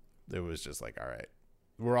chill, it was just like, all right,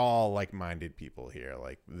 we're all like-minded people here.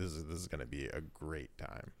 Like this is going to be a great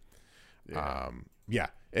time.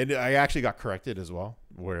 And I actually got corrected as well,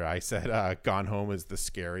 where I said Gone Home is the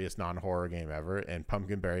scariest non-horror game ever, and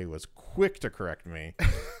Pumpkinberry was quick to correct me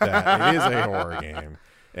that it is a horror game,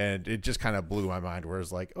 and it just kind of blew my mind.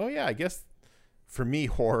 Whereas like, oh yeah, I guess for me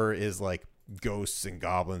horror is like ghosts and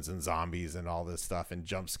goblins and zombies and all this stuff and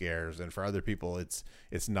jump scares, and for other people it's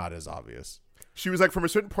not as obvious. She was like, from a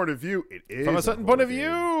certain point of view, it is. From a certain point of view.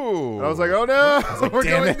 And I was like, oh no, like, we're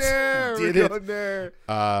damn going it. there. Did We're it. going there.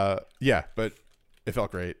 Yeah, but it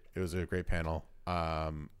felt great. It was a great panel.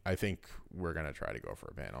 I think we're gonna try to go for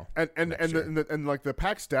a panel. And like the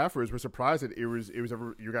PAX staffers were surprised that it was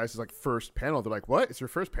ever your guys' like first panel. They're like, what? It's your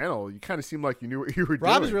first panel. You kind of seemed like you knew what you were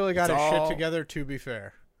doing. Rob's really got his shit together, to be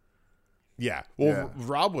fair. Yeah. Well,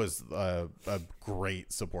 Rob was a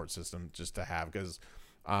great support system just to have, because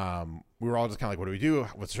we were all just kind of like, what do we do?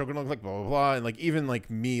 What's the show going to look like? Blah, blah, blah. And like, even like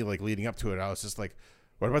me, like leading up to it, I was just like,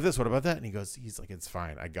 what about this? What about that? And he's like, it's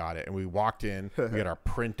fine. I got it. And we walked in, we got our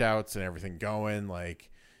printouts and everything going. Like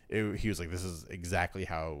he was like, this is exactly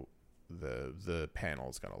how the panel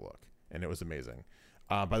is going to look. And it was amazing.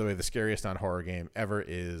 By the way, the scariest non-horror game ever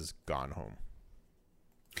is Gone Home.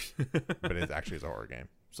 But it actually is a horror game.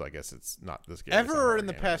 So I guess it's not the scariest. Ever in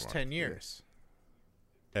the past 10 years?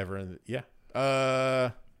 Ever in the,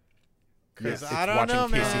 Because I don't know,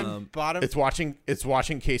 man. It's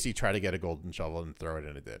watching Casey try to get a golden shovel and throw it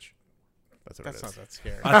in a ditch. That's what it is. That's not that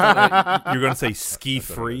scary. You're going to say ski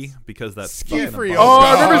free because that's Ski Free. Oh,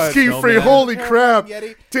 I remember God, Ski Free. man. Holy crap.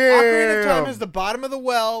 Yeti. Damn. Ocarina of Time is the bottom of the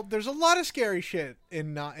well. There's a lot of scary shit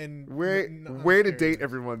in Way to date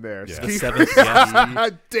everyone there. Yeah. Ski The seventh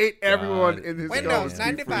Yeti. Date everyone in his Windows Ski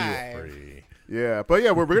Free. 95. Yeah, but yeah,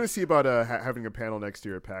 we're going to see about having a panel next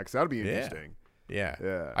year at PAX. That'll be interesting.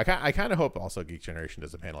 Yeah. I kind of hope also Geek Generation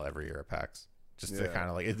does a panel every year at PAX. Just to kind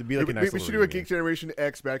of like, it'd be like a nice we should do a Geek Generation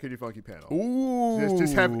X Back Into Funky panel. Ooh.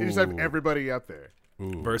 Just have everybody up there.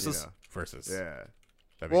 Ooh. Versus? Versus. Yeah.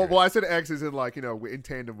 Well, I said X is in like, in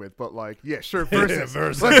tandem with, but like, yeah, sure, versus.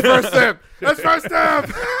 Versus. Let's verse them. Let's verse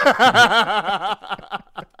them.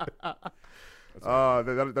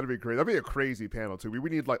 That'd be great. That'd be a crazy panel too. We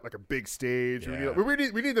need like a big stage. Yeah. We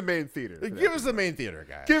need the main theater. Give us the main theater,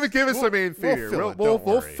 guys. Give us the main theater.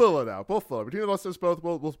 We'll fill it out. We'll fill it. Between us both,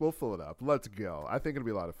 we'll fill it up. Let's go. I think it'll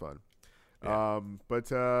be a lot of fun.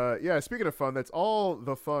 Yeah. Speaking of fun, that's all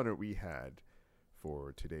the fun that we had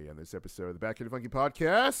for today on this episode of the Back Into Funky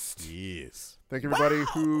podcast. Yes. Thank you everybody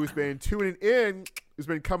who's been tuning in, who's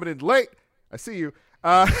been coming in late, I see you.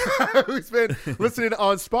 Who's been listening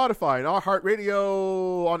on Spotify and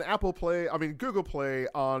iHeartRadio, on Google Play,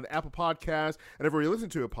 on Apple Podcasts, and everywhere you listen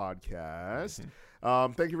to a podcast.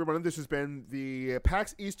 Thank you, everyone. This has been the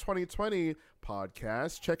PAX East 2020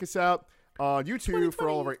 podcast. Check us out on YouTube for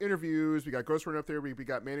all of our interviews. We got Ghost Runner up there. We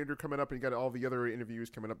got Maneater coming up, and you got all the other interviews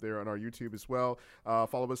coming up there on our YouTube as well.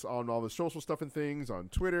 Follow us on all the social stuff and things, on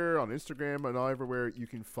Twitter, on Instagram, and all everywhere you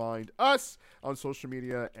can find us on social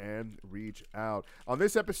media and reach out. On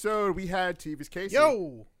this episode, we had TV's Casey.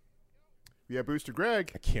 Yo! We had Booster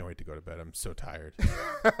Greg. I can't wait to go to bed. I'm so tired. We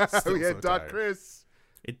had so Dot tired. Chris.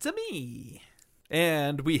 It's a me.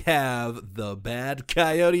 And we have the bad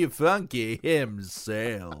Coyote Funky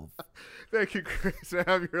himself. Thank you, Chris.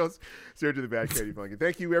 I'm your host, Sarah to the Bad Katie Funky.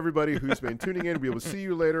 Thank you, everybody who's been tuning in. We will see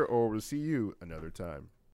you later, or we'll see you another time.